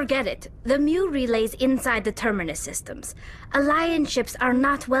 Forget it. The Mu relay's inside the Terminus systems. Alliance ships are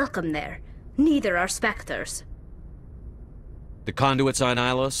not welcome there. Neither are Spectres. The conduit's on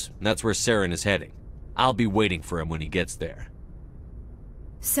Ilos, and that's where Saren is heading. I'll be waiting for him when he gets there.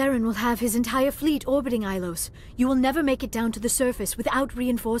 Saren will have his entire fleet orbiting Ilos. You will never make it down to the surface without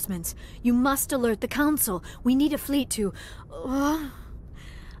reinforcements. You must alert the Council. We need a fleet to... I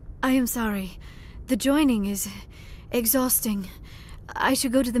am sorry. The joining is exhausting. I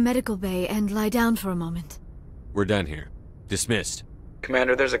should go to the medical bay and lie down for a moment. We're done here. Dismissed.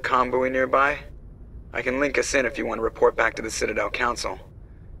 Commander, there's a convoy nearby. I can link us in if you want to report back to the Citadel Council.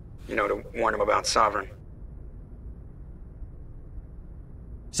 You know, to warn them about Sovereign.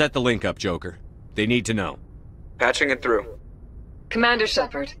 Set the link up, Joker. They need to know. Patching it through. Commander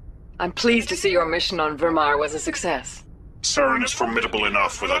Shepard, I'm pleased to see your mission on Virmire was a success. Saren is formidable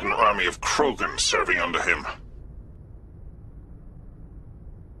enough without an army of Krogan serving under him.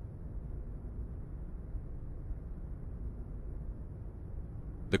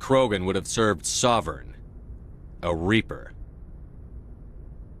 The Krogan would have served Sovereign. A Reaper.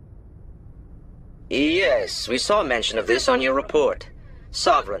 Yes, we saw mention of this on your report.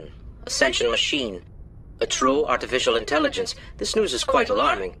 Sovereign, Ascension machine, a true artificial intelligence. This news is quite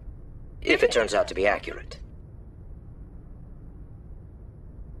alarming, if it turns out to be accurate.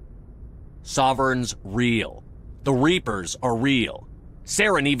 Sovereign's real. The Reapers are real.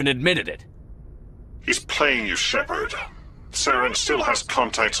 Saren even admitted it. He's playing you, Shepard. Saren still has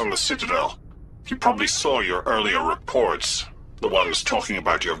contacts on the Citadel. He probably saw your earlier reports, the ones talking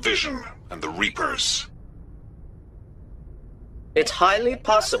about your vision and the Reapers. It's highly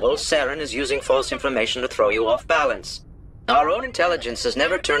possible Saren is using false information to throw you off balance. Our own intelligence has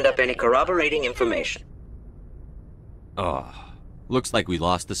never turned up any corroborating information. Oh, looks like we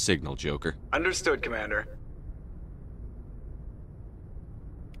lost the signal, Joker. Understood, Commander.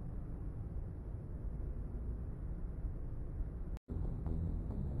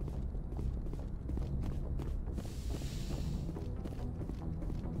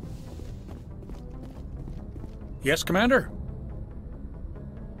 Yes, Commander?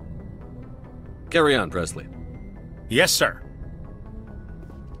 Carry on, Presley. Yes, sir.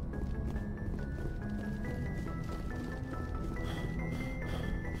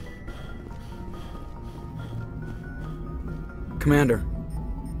 Commander,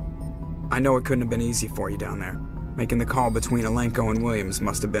 I know it couldn't have been easy for you down there. Making the call between Alenko and Williams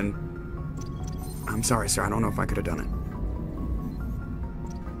must have been... I'm sorry, sir. I don't know if I could have done it.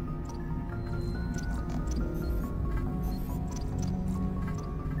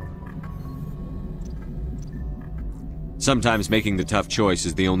 Sometimes making the tough choice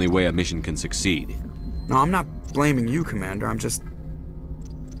is the only way a mission can succeed. No, I'm not blaming you, Commander. I'm just...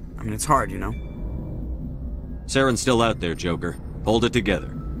 I mean, it's hard, you know? Saren's still out there, Joker. Hold it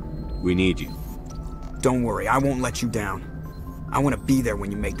together. We need you. Don't worry, I won't let you down. I want to be there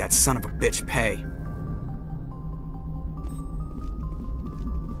when you make that son of a bitch pay.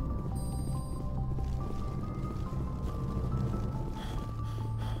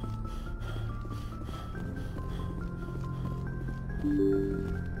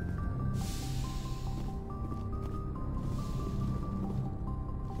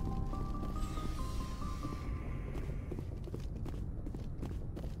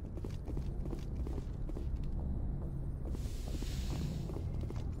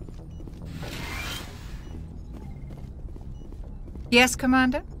 Yes,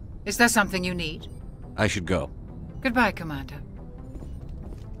 Commander? Is there something you need? I should go. Goodbye, Commander.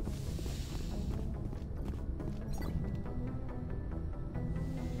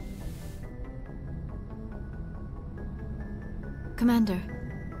 Commander,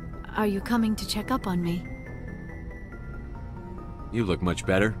 are you coming to check up on me? You look much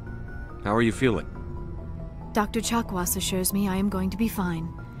better. How are you feeling? Dr. Chakwas assures me I am going to be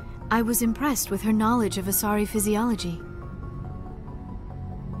fine. I was impressed with her knowledge of Asari physiology.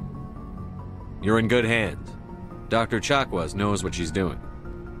 You're in good hands. Dr. Chakwas knows what she's doing.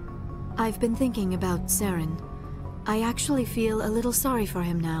 I've been thinking about Saren. I actually feel a little sorry for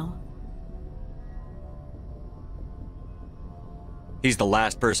him now. He's the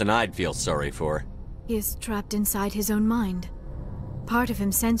last person I'd feel sorry for. He is trapped inside his own mind. Part of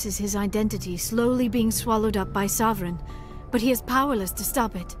him senses his identity slowly being swallowed up by Sovereign, but he is powerless to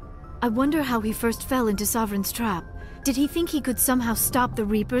stop it. I wonder how he first fell into Sovereign's trap. Did he think he could somehow stop the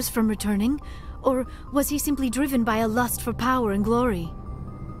Reapers from returning? Or was he simply driven by a lust for power and glory?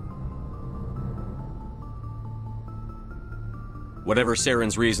 Whatever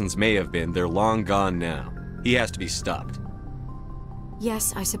Saren's reasons may have been, they're long gone now. He has to be stopped.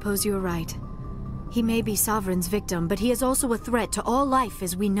 Yes, I suppose you're right. He may be Sovereign's victim, but he is also a threat to all life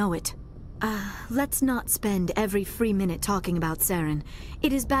as we know it. Let's not spend every free minute talking about Saren.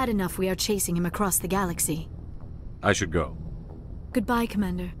 It is bad enough we are chasing him across the galaxy. I should go. Goodbye,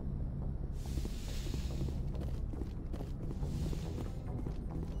 Commander.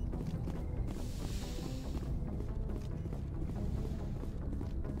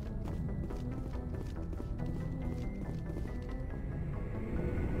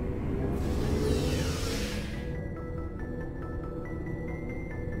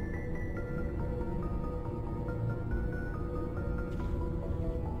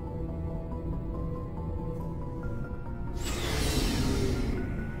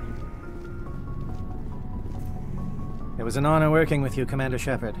 It was an honor working with you, Commander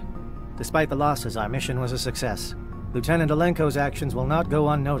Shepard. Despite the losses, our mission was a success. Lieutenant Alenko's actions will not go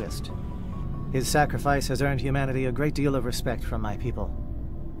unnoticed. His sacrifice has earned humanity a great deal of respect from my people.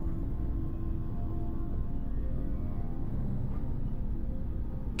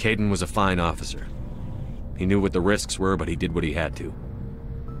 Kaidan was a fine officer. He knew what the risks were, but he did what he had to.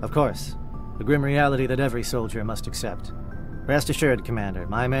 Of course. The grim reality that every soldier must accept. Rest assured, Commander,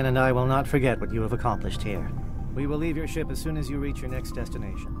 my men and I will not forget what you have accomplished here. We will leave your ship as soon as you reach your next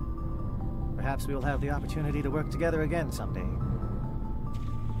destination. Perhaps we will have the opportunity to work together again someday.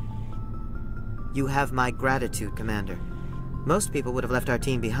 You have my gratitude, Commander. Most people would have left our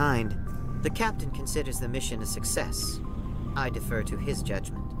team behind. The captain considers the mission a success. I defer to his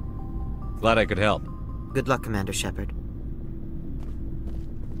judgment. Glad I could help. Good luck, Commander Shepard.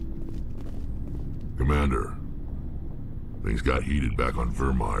 Commander, things got heated back on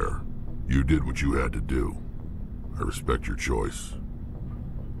Virmire. You did what you had to do. I respect your choice.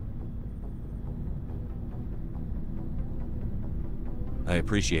 I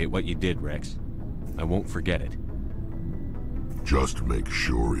appreciate what you did, Rex. I won't forget it. Just make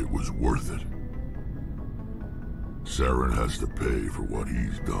sure it was worth it. Saren has to pay for what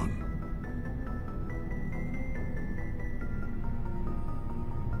he's done.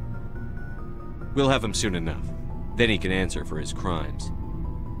 We'll have him soon enough. Then he can answer for his crimes.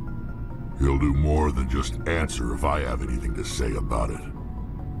 He'll do more than just answer if I have anything to say about it.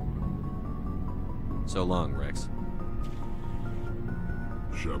 So long, Rex.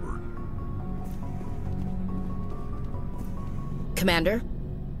 Shepard. Commander?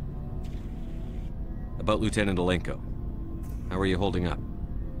 About Lieutenant Alenko. How are you holding up?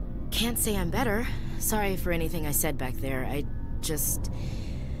 Can't say I'm better. Sorry for anything I said back there. I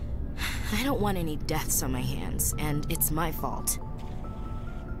don't want any deaths on my hands, and it's my fault.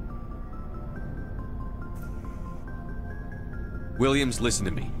 Williams, listen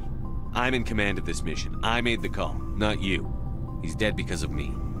to me. I'm in command of this mission. I made the call, not you. He's dead because of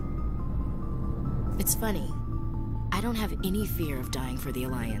me. It's funny. I don't have any fear of dying for the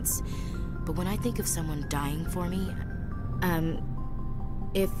Alliance. But when I think of someone dying for me,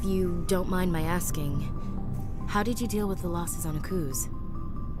 if you don't mind my asking, how did you deal with the losses on Akuz?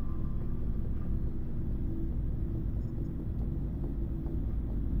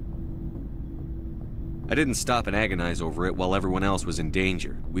 I didn't stop and agonize over it while everyone else was in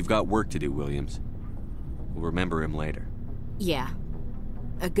danger. We've got work to do, Williams. We'll remember him later. Yeah.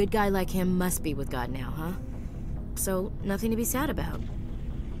 A good guy like him must be with God now, huh? So, nothing to be sad about.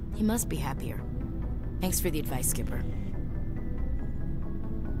 He must be happier. Thanks for the advice, Skipper.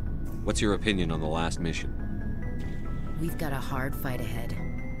 What's your opinion on the last mission? We've got a hard fight ahead.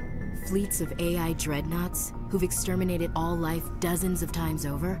 Fleets of AI dreadnoughts who've exterminated all life dozens of times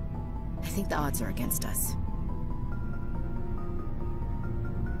over. I think the odds are against us.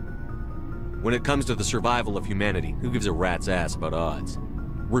 When it comes to the survival of humanity, who gives a rat's ass about odds?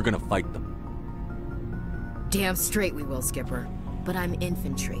 We're gonna fight them. Damn straight we will, Skipper. But I'm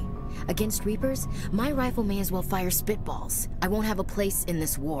infantry. Against Reapers, my rifle may as well fire spitballs. I won't have a place in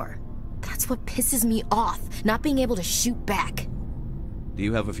this war. That's what pisses me off, not being able to shoot back. Do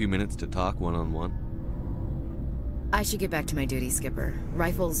you have a few minutes to talk one-on-one? I should get back to my duty, Skipper.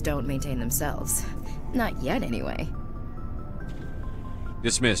 Rifles don't maintain themselves. Not yet, anyway.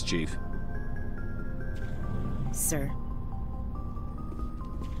 Dismissed, Chief. Sir.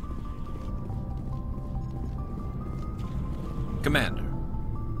 Commander,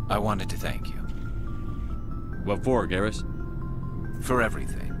 I wanted to thank you. What for, Garrus? For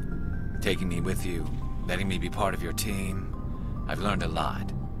everything. Taking me with you, letting me be part of your team. I've learned a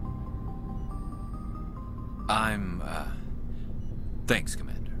lot. Thanks,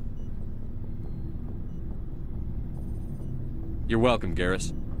 Commander. You're welcome,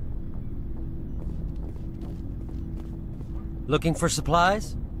 Garrus. Looking for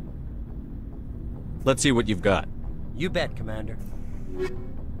supplies? Let's see what you've got. You bet, Commander.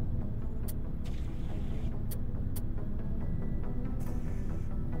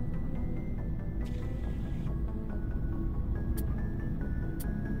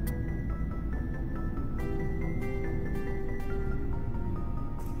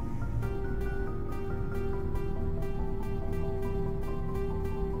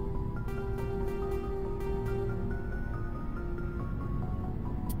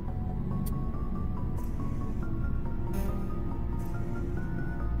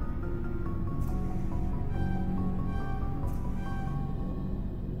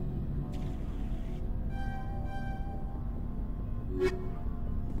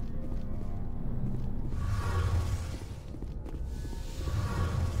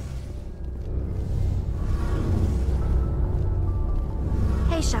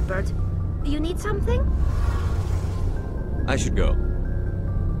 Hey, Shepard. You need something? I should go.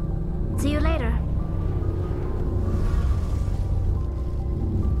 See you later.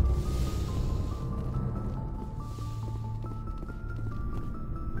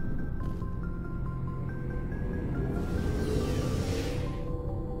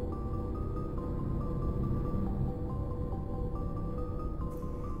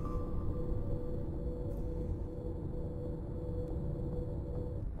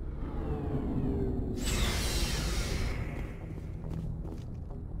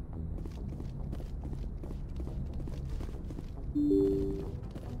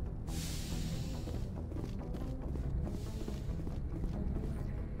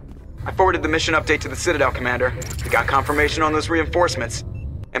 I forwarded the mission update to the Citadel, Commander. We got confirmation on those reinforcements.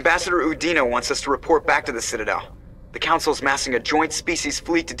 Ambassador Udino wants us to report back to the Citadel. The Council's massing a joint species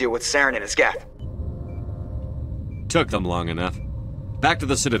fleet to deal with Saren and his Geth. Took them long enough. Back to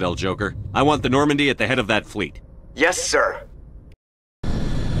the Citadel, Joker. I want the Normandy at the head of that fleet. Yes, sir.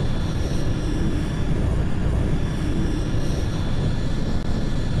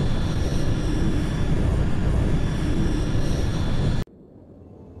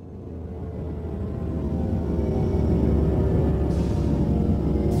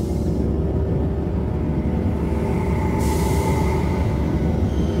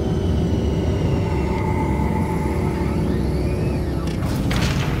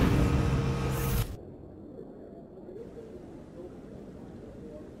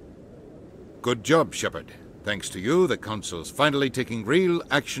 Good job, Shepard. Thanks to you, the Council's finally taking real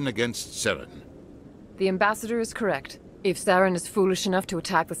action against Saren. The Ambassador is correct. If Saren is foolish enough to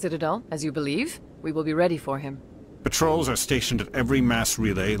attack the Citadel, as you believe, we will be ready for him. Patrols are stationed at every mass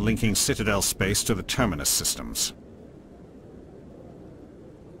relay linking Citadel space to the Terminus systems.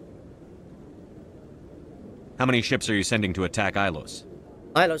 How many ships are you sending to attack Ilos?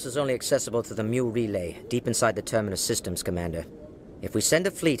 Ilos is only accessible to the Mu relay, deep inside the Terminus systems, Commander. If we send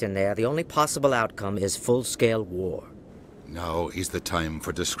a fleet in there, the only possible outcome is full-scale war. Now is the time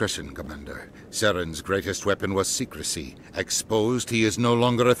for discretion, Commander. Saren's greatest weapon was secrecy. Exposed, he is no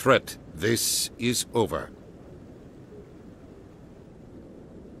longer a threat. This is over.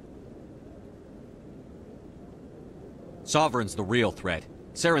 Sovereign's the real threat.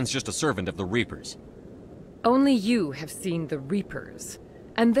 Saren's just a servant of the Reapers. Only you have seen the Reapers,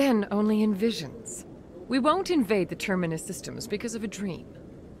 and then only in visions. We won't invade the Terminus systems because of a dream.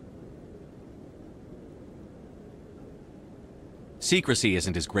 Secrecy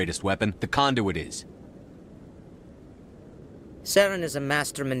isn't his greatest weapon. The conduit is. Saren is a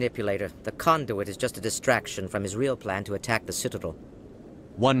master manipulator. The conduit is just a distraction from his real plan to attack the Citadel.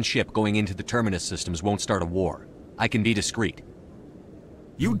 One ship going into the Terminus systems won't start a war. I can be discreet.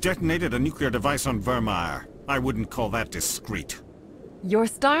 You detonated a nuclear device on Virmire. I wouldn't call that discreet. Your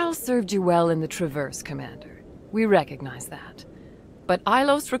style served you well in the Traverse, Commander. We recognize that. But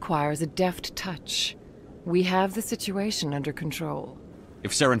Ilos requires a deft touch. We have the situation under control.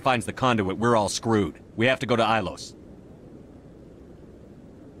 If Saren finds the conduit, we're all screwed. We have to go to Ilos.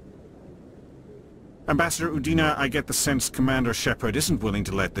 Ambassador Udina, I get the sense Commander Shepard isn't willing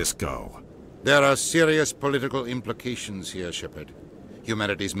to let this go. There are serious political implications here, Shepard.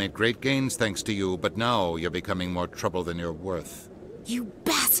 Humanity's made great gains thanks to you, but now you're becoming more trouble than you're worth. You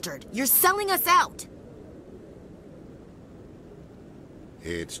bastard! You're selling us out!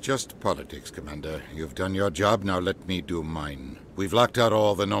 It's just politics, Commander. You've done your job, now let me do mine. We've locked out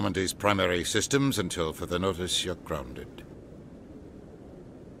all the Normandy's primary systems until further notice you're grounded.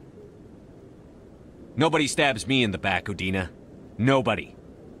 Nobody stabs me in the back, Udina. Nobody.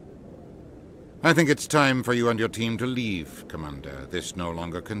 I think it's time for you and your team to leave, Commander. This no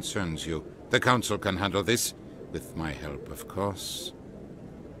longer concerns you. The Council can handle this, with my help, of course.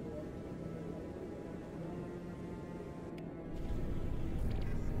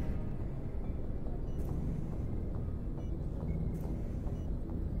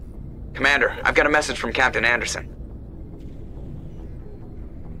 Commander, I've got a message from Captain Anderson.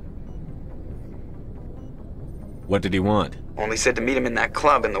 What did he want? Only said to meet him in that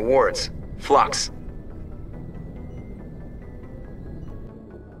club in the wards. Flux.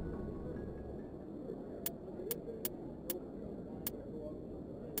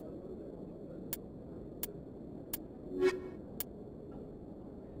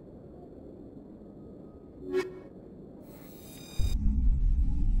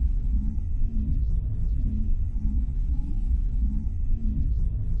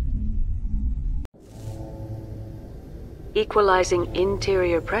 Equalizing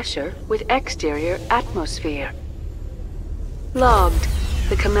interior pressure with exterior atmosphere. Logged.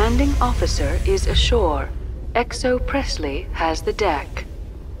 The commanding officer is ashore. Exo Presley has the deck.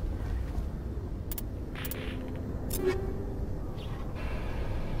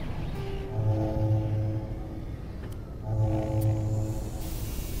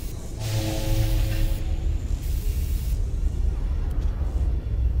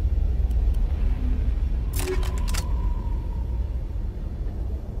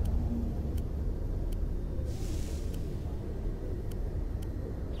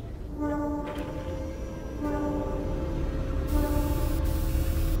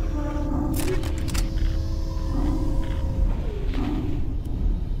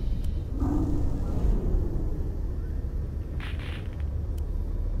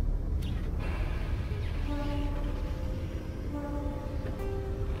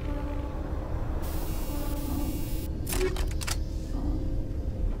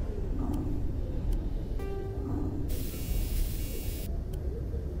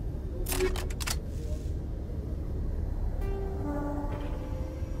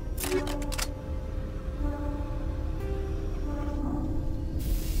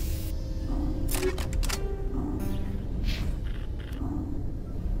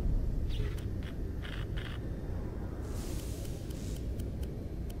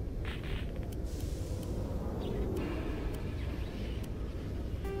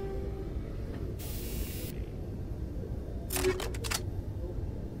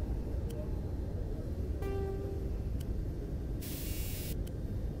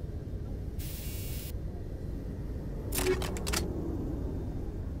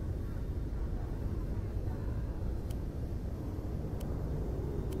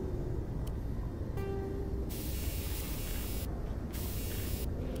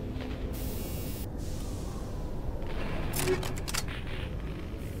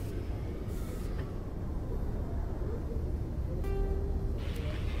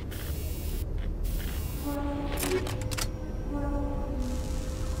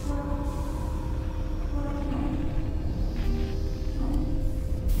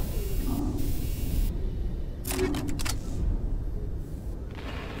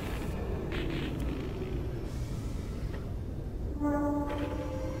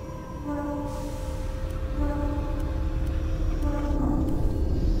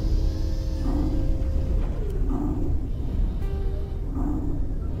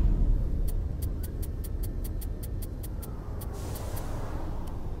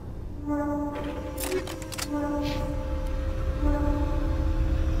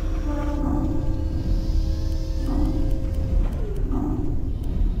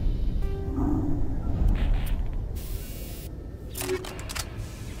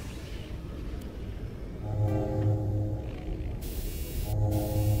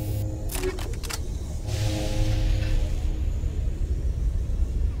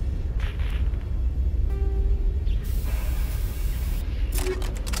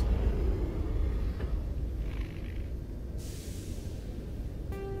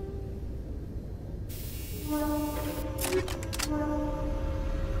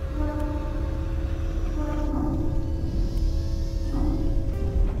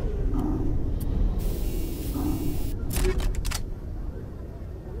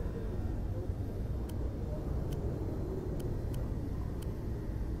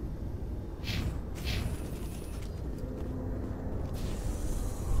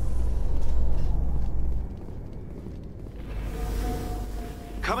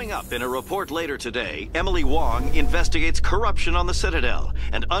 Coming up in a report later today, Emily Wong investigates corruption on the Citadel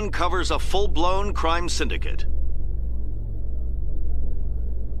and uncovers a full-blown crime syndicate.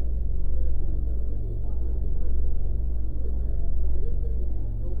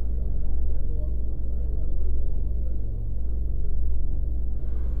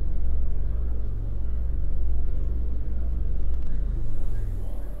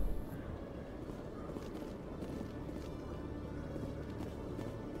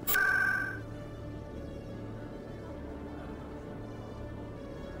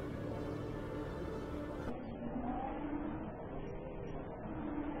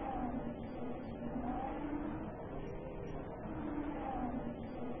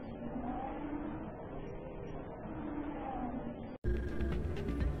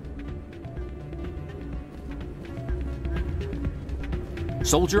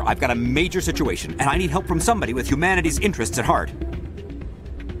 Soldier, I've got a major situation, and I need help from somebody with humanity's interests at heart.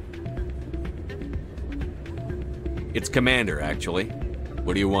 It's Commander, actually.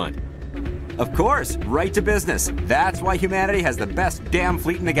 What do you want? Of course, right to business. That's why humanity has the best damn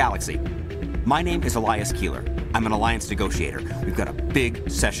fleet in the galaxy. My name is Elias Keeler. I'm an alliance negotiator. We've got a big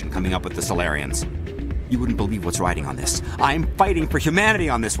session coming up with the Solarians. You wouldn't believe what's riding on this. I'm fighting for humanity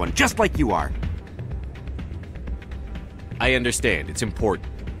on this one, just like you are. I understand. It's important.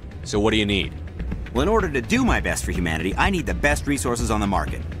 So what do you need? Well, in order to do my best for humanity, I need the best resources on the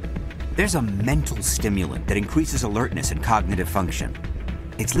market. There's a mental stimulant that increases alertness and cognitive function.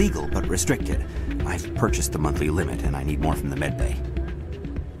 It's legal, but restricted. I've purchased the monthly limit, and I need more from the medbay.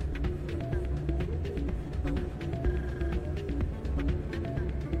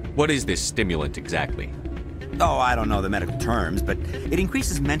 What is this stimulant exactly? Oh, I don't know the medical terms, but it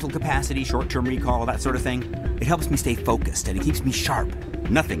increases mental capacity, short-term recall, that sort of thing. It helps me stay focused, and it keeps me sharp.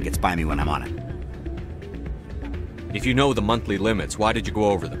 Nothing gets by me when I'm on it. If you know the monthly limits, why did you go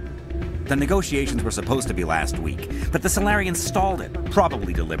over them? The negotiations were supposed to be last week, but the Solarians stalled it,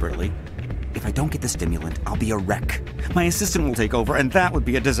 probably deliberately. If I don't get the stimulant, I'll be a wreck. My assistant will take over, and that would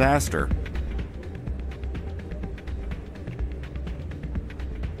be a disaster.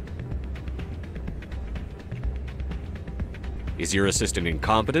 Is your assistant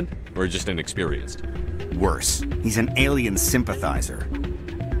incompetent, or just inexperienced? Worse. He's an alien sympathizer.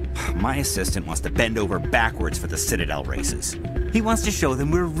 My assistant wants to bend over backwards for the Citadel races. He wants to show them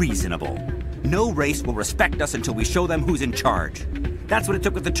we're reasonable. No race will respect us until we show them who's in charge. That's what it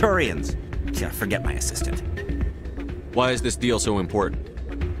took with the Turians. Yeah, forget my assistant. Why is this deal so important?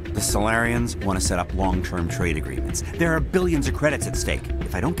 The Solarians want to set up long-term trade agreements. There are billions of credits at stake.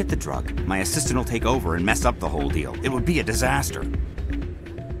 If I don't get the drug, my assistant will take over and mess up the whole deal. It would be a disaster.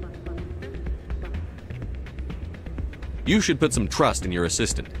 You should put some trust in your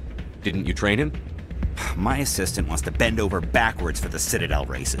assistant. Didn't you train him? My assistant wants to bend over backwards for the Citadel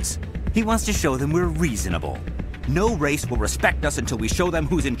races. He wants to show them we're reasonable. No race will respect us until we show them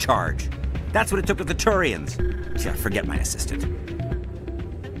who's in charge. That's what it took with the Turians. Yeah, forget my assistant.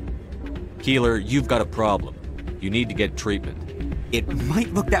 Keeler, you've got a problem. You need to get treatment. It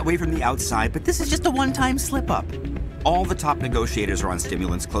might look that way from the outside, but this is just a one-time slip-up. All the top negotiators are on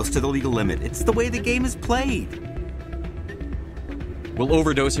stimulants close to the legal limit. It's the way the game is played. Will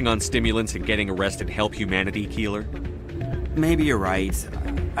overdosing on stimulants and getting arrested help humanity, Keeler? Maybe you're right.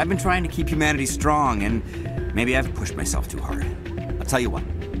 I've been trying to keep humanity strong, and maybe I've pushed myself too hard. I'll tell you what,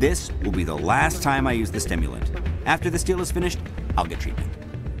 this will be the last time I use the stimulant. After this deal is finished, I'll get treatment.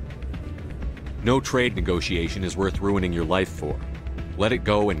 No trade negotiation is worth ruining your life for. Let it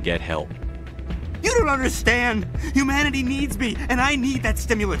go and get help. You don't understand! Humanity needs me, and I need that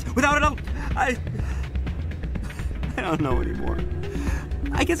stimulant. Without it, I don't know anymore.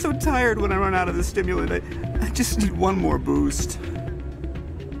 I get so tired when I run out of the stimulant. I just need one more boost.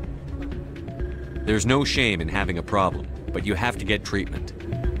 There's no shame in having a problem, but you have to get treatment.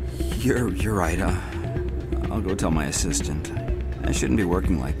 You're right. I'll go tell my assistant. I shouldn't be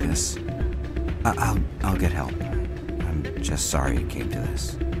working like this. I'll get help. I'm just sorry it came to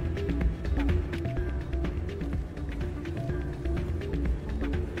this.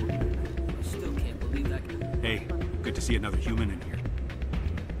 Still can't believe that. Hey, good to see another human in here.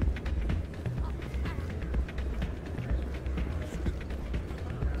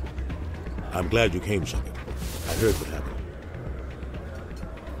 I'm glad you came, Shepard. I heard what happened.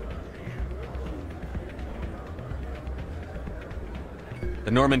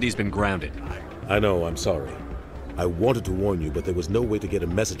 The Normandy's been grounded. I know, I'm sorry. I wanted to warn you, but there was no way to get a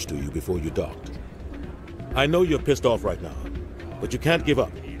message to you before you docked. I know you're pissed off right now, but you can't give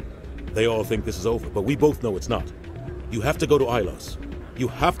up. They all think this is over, but we both know it's not. You have to go to Ilos. You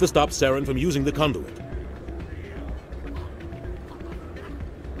have to stop Saren from using the conduit.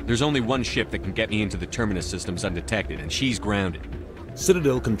 There's only one ship that can get me into the Terminus systems undetected, and she's grounded.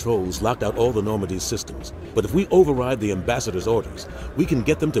 Citadel controls locked out all the Normandy's systems, but if we override the Ambassador's orders, we can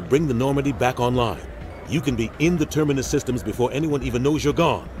get them to bring the Normandy back online. You can be in the Terminus systems before anyone even knows you're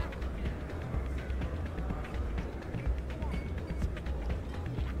gone.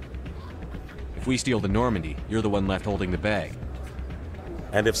 If we steal the Normandy, you're the one left holding the bag.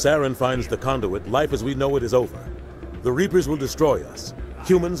 And if Saren finds the conduit, life as we know it is over. The Reapers will destroy us.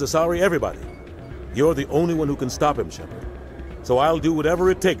 Humans, Asari, everybody. You're the only one who can stop him, Shepard. So I'll do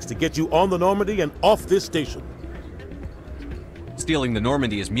whatever it takes to get you on the Normandy and off this station. Stealing the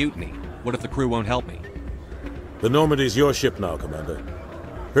Normandy is mutiny. What if the crew won't help me? The Normandy's your ship now, Commander.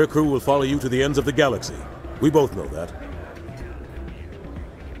 Her crew will follow you to the ends of the galaxy. We both know that.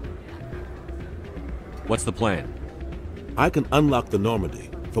 What's the plan? I can unlock the Normandy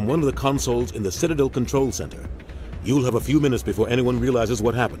from one of the consoles in the Citadel Control Center. You'll have a few minutes before anyone realizes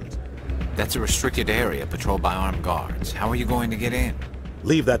what happened. That's a restricted area patrolled by armed guards. How are you going to get in?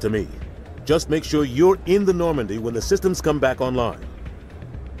 Leave that to me. Just make sure you're in the Normandy when the systems come back online.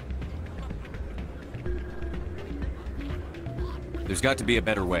 There's got to be a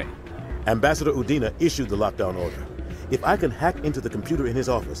better way. Ambassador Udina issued the lockdown order. If I can hack into the computer in his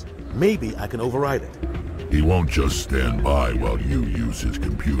office, maybe I can override it. He won't just stand by while you use his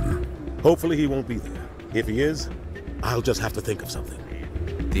computer. Hopefully he won't be there. If he is, I'll just have to think of something.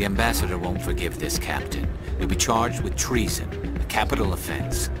 The Ambassador won't forgive this, Captain. You'll be charged with treason, a capital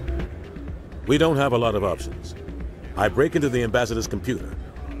offense. We don't have a lot of options. I break into the Ambassador's computer,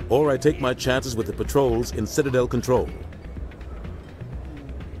 or I take my chances with the patrols in Citadel Control.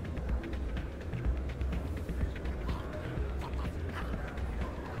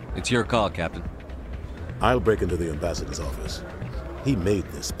 It's your call, Captain. I'll break into the Ambassador's office. He made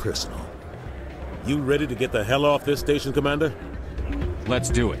this personal. You ready to get the hell off this station, Commander? Let's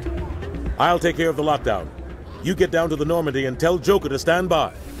do it. I'll take care of the lockdown. You get down to the Normandy and tell Joker to stand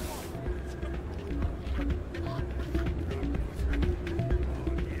by.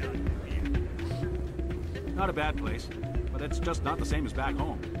 Not a bad place, but it's just not the same as back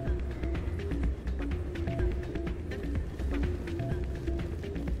home.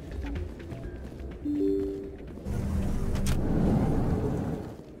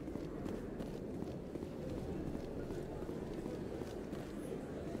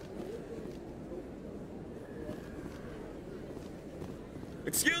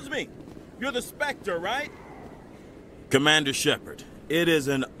 Excuse me, you're the Spectre, right? Commander Shepard, it is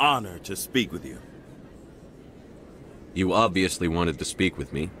an honor to speak with you. You obviously wanted to speak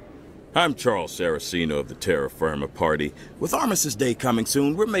with me. I'm Charles Saraceno of the Terra Firma Party. With Armistice Day coming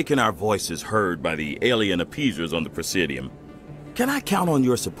soon, we're making our voices heard by the alien appeasers on the Presidium. Can I count on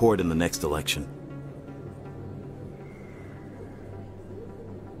your support in the next election?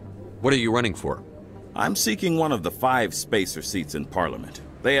 What are you running for? I'm seeking one of the 5 spacer seats in Parliament.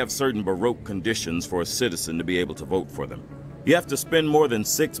 They have certain Baroque conditions for a citizen to be able to vote for them. You have to spend more than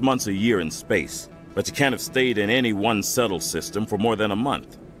 6 months a year in space, but you can't have stayed in any one settled system for more than a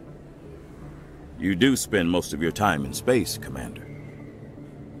month. You do spend most of your time in space, Commander.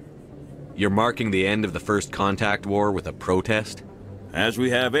 You're marking the end of the First Contact War with a protest? As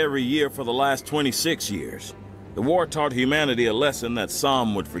we have every year for the last 26 years. The war taught humanity a lesson that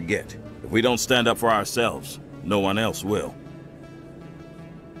some would forget. If we don't stand up for ourselves, no one else will.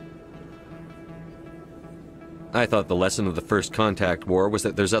 I thought the lesson of the First Contact War was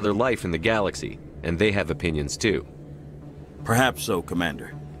that there's other life in the galaxy, and they have opinions too. Perhaps so,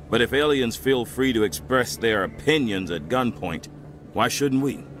 Commander. But if aliens feel free to express their opinions at gunpoint, why shouldn't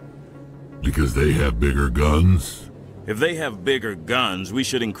we? Because they have bigger guns? If they have bigger guns, we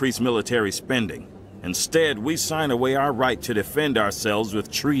should increase military spending. Instead, we sign away our right to defend ourselves with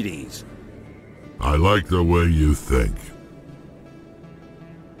treaties. I like the way you think.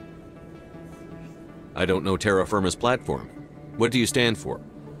 I don't know Terra Firma's platform. What do you stand for?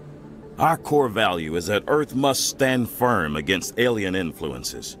 Our core value is that Earth must stand firm against alien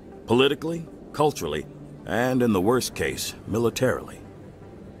influences. Politically, culturally, and in the worst case, militarily.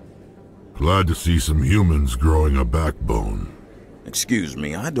 Glad to see some humans growing a backbone. Excuse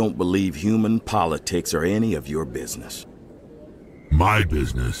me, I don't believe human politics are any of your business. My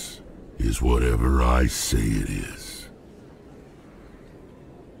business is whatever I say it is.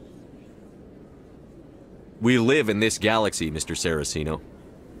 We live in this galaxy, Mr. Saraceno.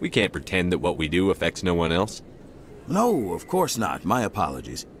 We can't pretend that what we do affects no one else. No, of course not. My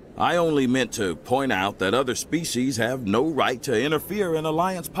apologies. I only meant to point out that other species have no right to interfere in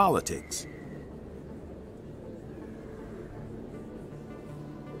Alliance politics.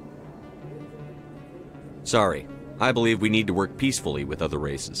 Sorry. I believe we need to work peacefully with other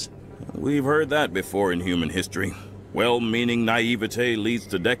races. We've heard that before in human history. Well-meaning naivete leads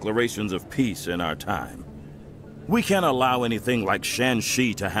to declarations of peace in our time. We can't allow anything like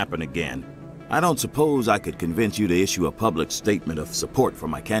Shanxi to happen again. I don't suppose I could convince you to issue a public statement of support for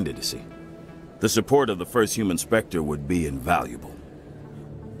my candidacy. The support of the first human Spectre would be invaluable.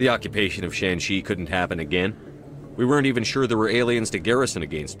 The occupation of Shanxi couldn't happen again. We weren't even sure there were aliens to garrison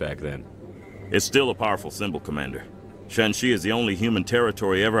against back then. It's still a powerful symbol, Commander. Shanxi is the only human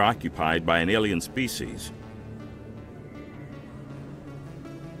territory ever occupied by an alien species.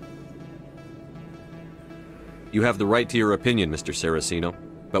 You have the right to your opinion, Mr. Saraceno,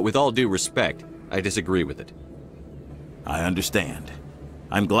 but with all due respect, I disagree with it. I understand.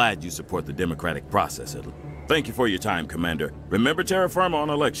 I'm glad you support the democratic process, Italy. Thank you for your time, Commander. Remember Terra Firma on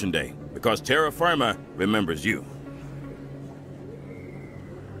Election Day, because Terra Firma remembers you.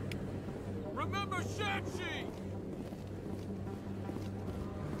 Remember Shanxi!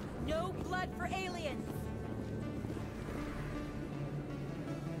 No blood for aliens!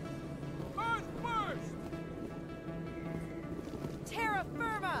 Earth first! Terra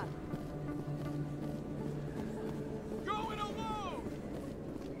Firma! Going alone!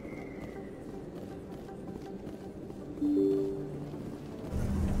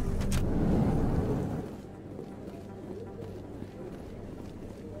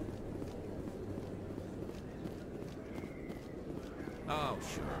 Oh,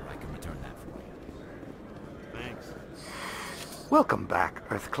 sure. I can return that for you. Thanks. Welcome back,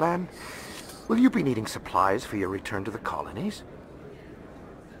 Earth Clan. Will you be needing supplies for your return to the colonies?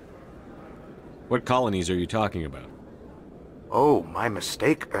 What colonies are you talking about? Oh, my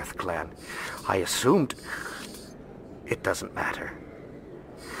mistake, Earth Clan. I assumed... It doesn't matter.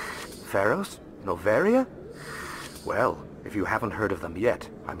 Pharos? Noveria? Well, if you haven't heard of them yet,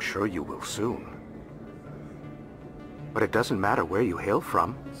 I'm sure you will soon. But it doesn't matter where you hail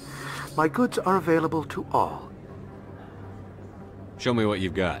from. My goods are available to all. Show me what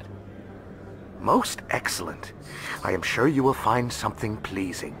you've got. Most excellent. I am sure you will find something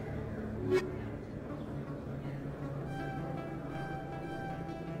pleasing.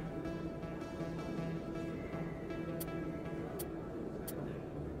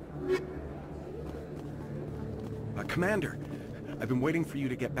 Commander, I've been waiting for you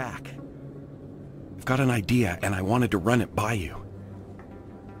to get back. I've got an idea, and I wanted to run it by you.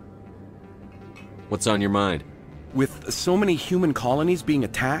 What's on your mind? With so many human colonies being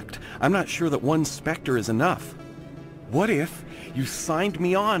attacked, I'm not sure that one Spectre is enough. What if you signed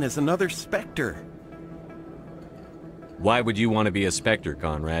me on as another Spectre? Why would you want to be a Spectre,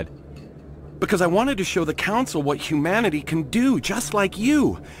 Conrad? Because I wanted to show the Council what humanity can do, just like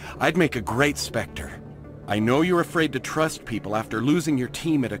you. I'd make a great Spectre. I know you're afraid to trust people after losing your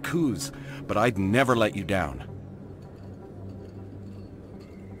team at Akuz, but I'd never let you down.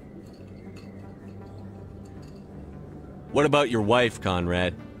 What about your wife,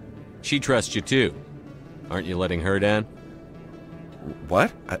 Conrad? She trusts you too. Aren't you letting her down?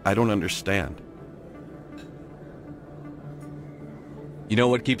 What? I don't understand. You know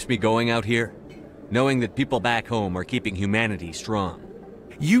what keeps me going out here? knowing that people back home are keeping humanity strong.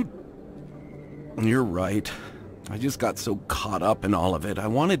 You're right. I just got so caught up in all of it. I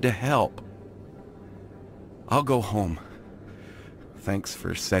wanted to help. I'll go home. Thanks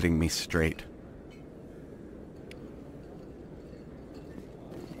for setting me straight.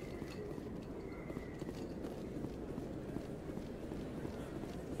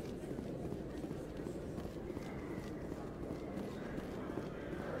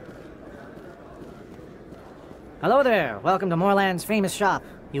 Hello there. Welcome to Moorland's famous shop.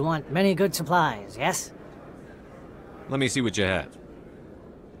 You want many good supplies, yes? Let me see what you have.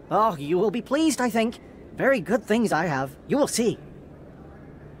 Oh, you will be pleased, I think. Very good things I have. You will see.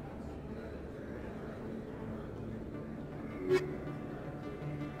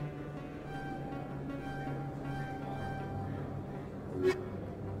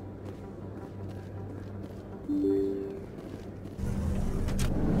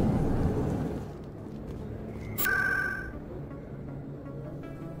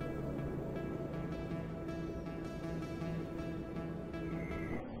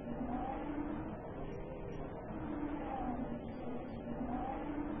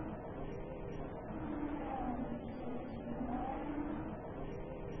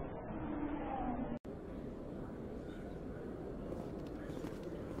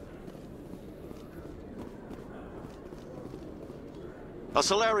 A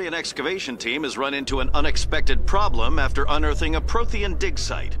Solarian excavation team has run into an unexpected problem after unearthing a Prothean dig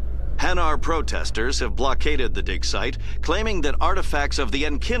site. Hanar protesters have blockaded the dig site, claiming that artifacts of the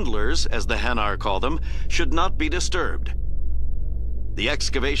Enkindlers, as the Hanar call them, should not be disturbed. The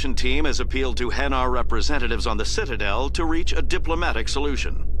excavation team has appealed to Hanar representatives on the Citadel to reach a diplomatic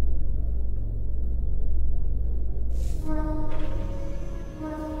solution.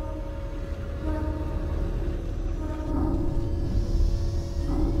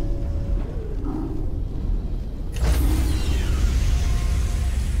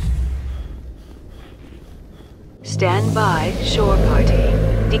 Stand by, shore party.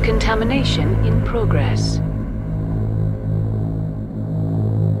 Decontamination in progress.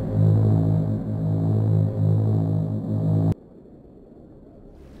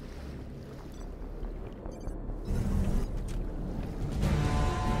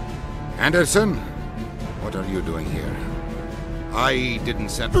 Anderson, what are you doing here? I didn't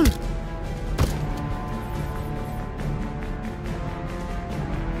send...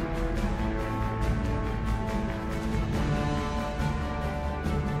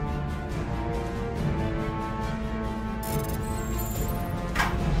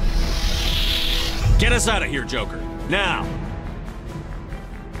 Get us out of here, Joker. Now!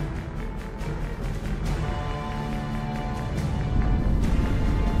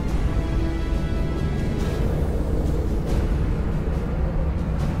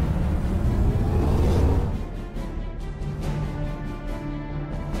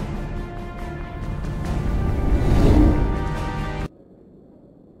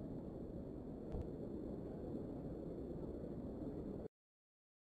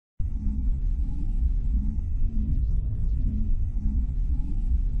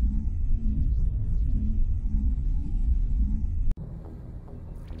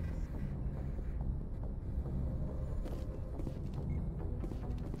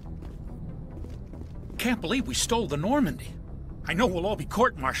 Can't believe we stole the Normandy. I know we'll all be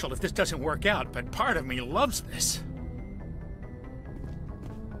court-martialed if this doesn't work out, but part of me loves this.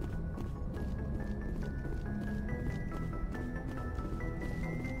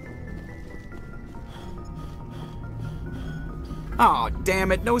 Aw,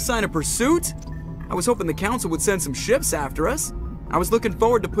 damn it, no sign of pursuit? I was hoping the Council would send some ships after us. I was looking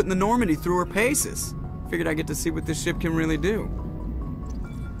forward to putting the Normandy through her paces. Figured I'd get to see what this ship can really do.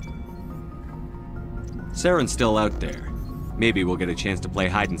 Saren's still out there. Maybe we'll get a chance to play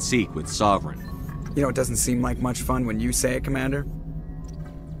hide-and-seek with Sovereign. You know, it doesn't seem like much fun when you say it, Commander.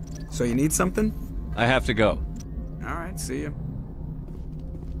 So you need something? I have to go. Alright, see ya.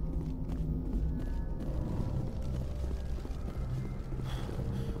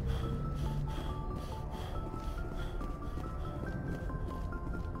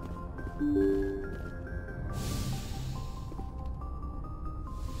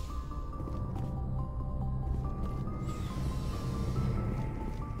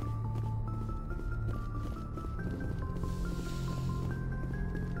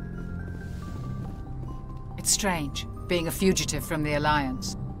 It's strange, being a fugitive from the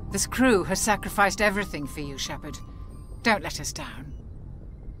Alliance. This crew has sacrificed everything for you, Shepard. Don't let us down.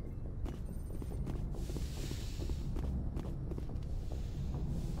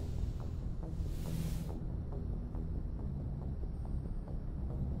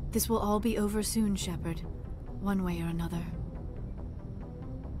 This will all be over soon, Shepard. One way or another.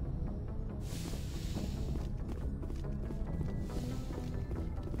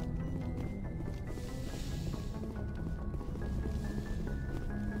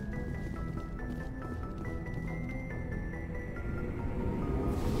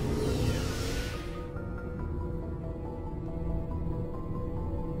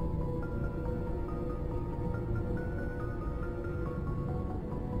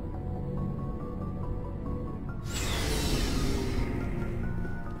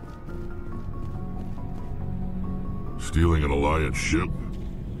 Stealing an Alliance ship?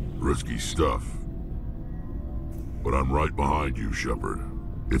 Risky stuff. But I'm right behind you, Shepard.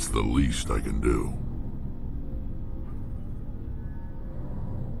 It's the least I can do.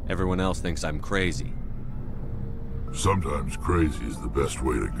 Everyone else thinks I'm crazy. Sometimes crazy is the best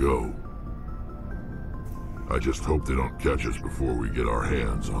way to go. I just hope they don't catch us before we get our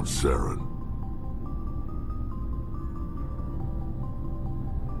hands on Saren.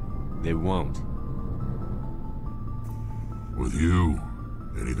 They won't. With you,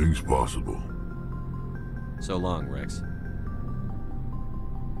 anything's possible. So long, Rex.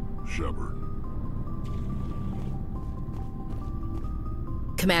 Shepard.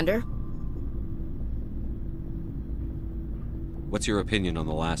 Commander? What's your opinion on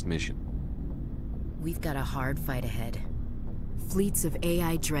the last mission? We've got a hard fight ahead. Fleets of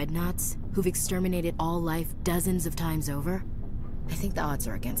AI dreadnoughts who've exterminated all life dozens of times over. I think the odds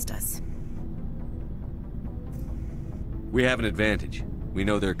are against us. We have an advantage. We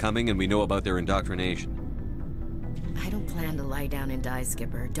know they're coming and we know about their indoctrination. I don't plan to lie down and die,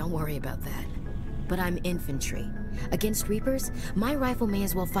 Skipper. Don't worry about that. But I'm infantry. Against Reapers, my rifle may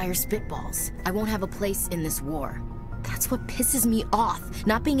as well fire spitballs. I won't have a place in this war. That's what pisses me off,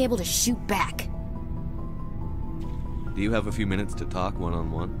 not being able to shoot back. Do you have a few minutes to talk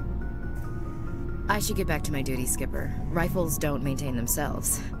one-on-one? I should get back to my duty, Skipper. Rifles don't maintain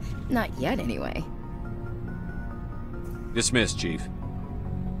themselves. Not yet, anyway. Dismissed, Chief.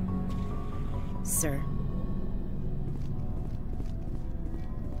 Sir.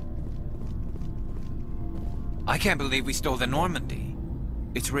 I can't believe we stole the Normandy.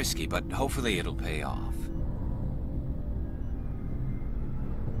 It's risky, but hopefully it'll pay off.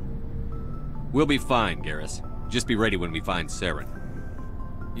 We'll be fine, Garrus. Just be ready when we find Saren.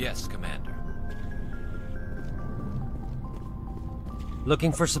 Yes, Commander.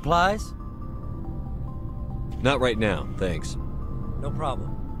 Looking for supplies? Not right now, thanks. No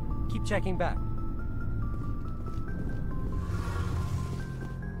problem. Keep checking back.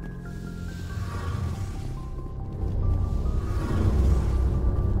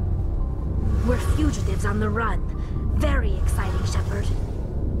 We're fugitives on the run. Very exciting, Shepard.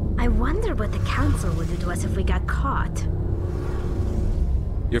 I wonder what the Council would do to us if we got caught.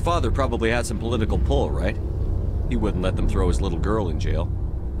 Your father probably had some political pull, right? He wouldn't let them throw his little girl in jail.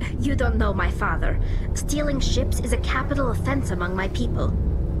 You don't know my father. Stealing ships is a capital offense among my people.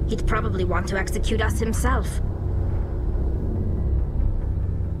 He'd probably want to execute us himself.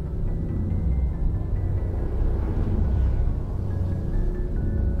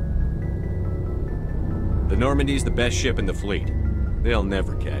 The Normandy's the best ship in the fleet. They'll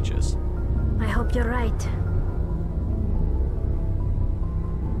never catch us. I hope you're right.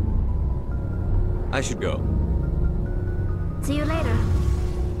 I should go. See you later.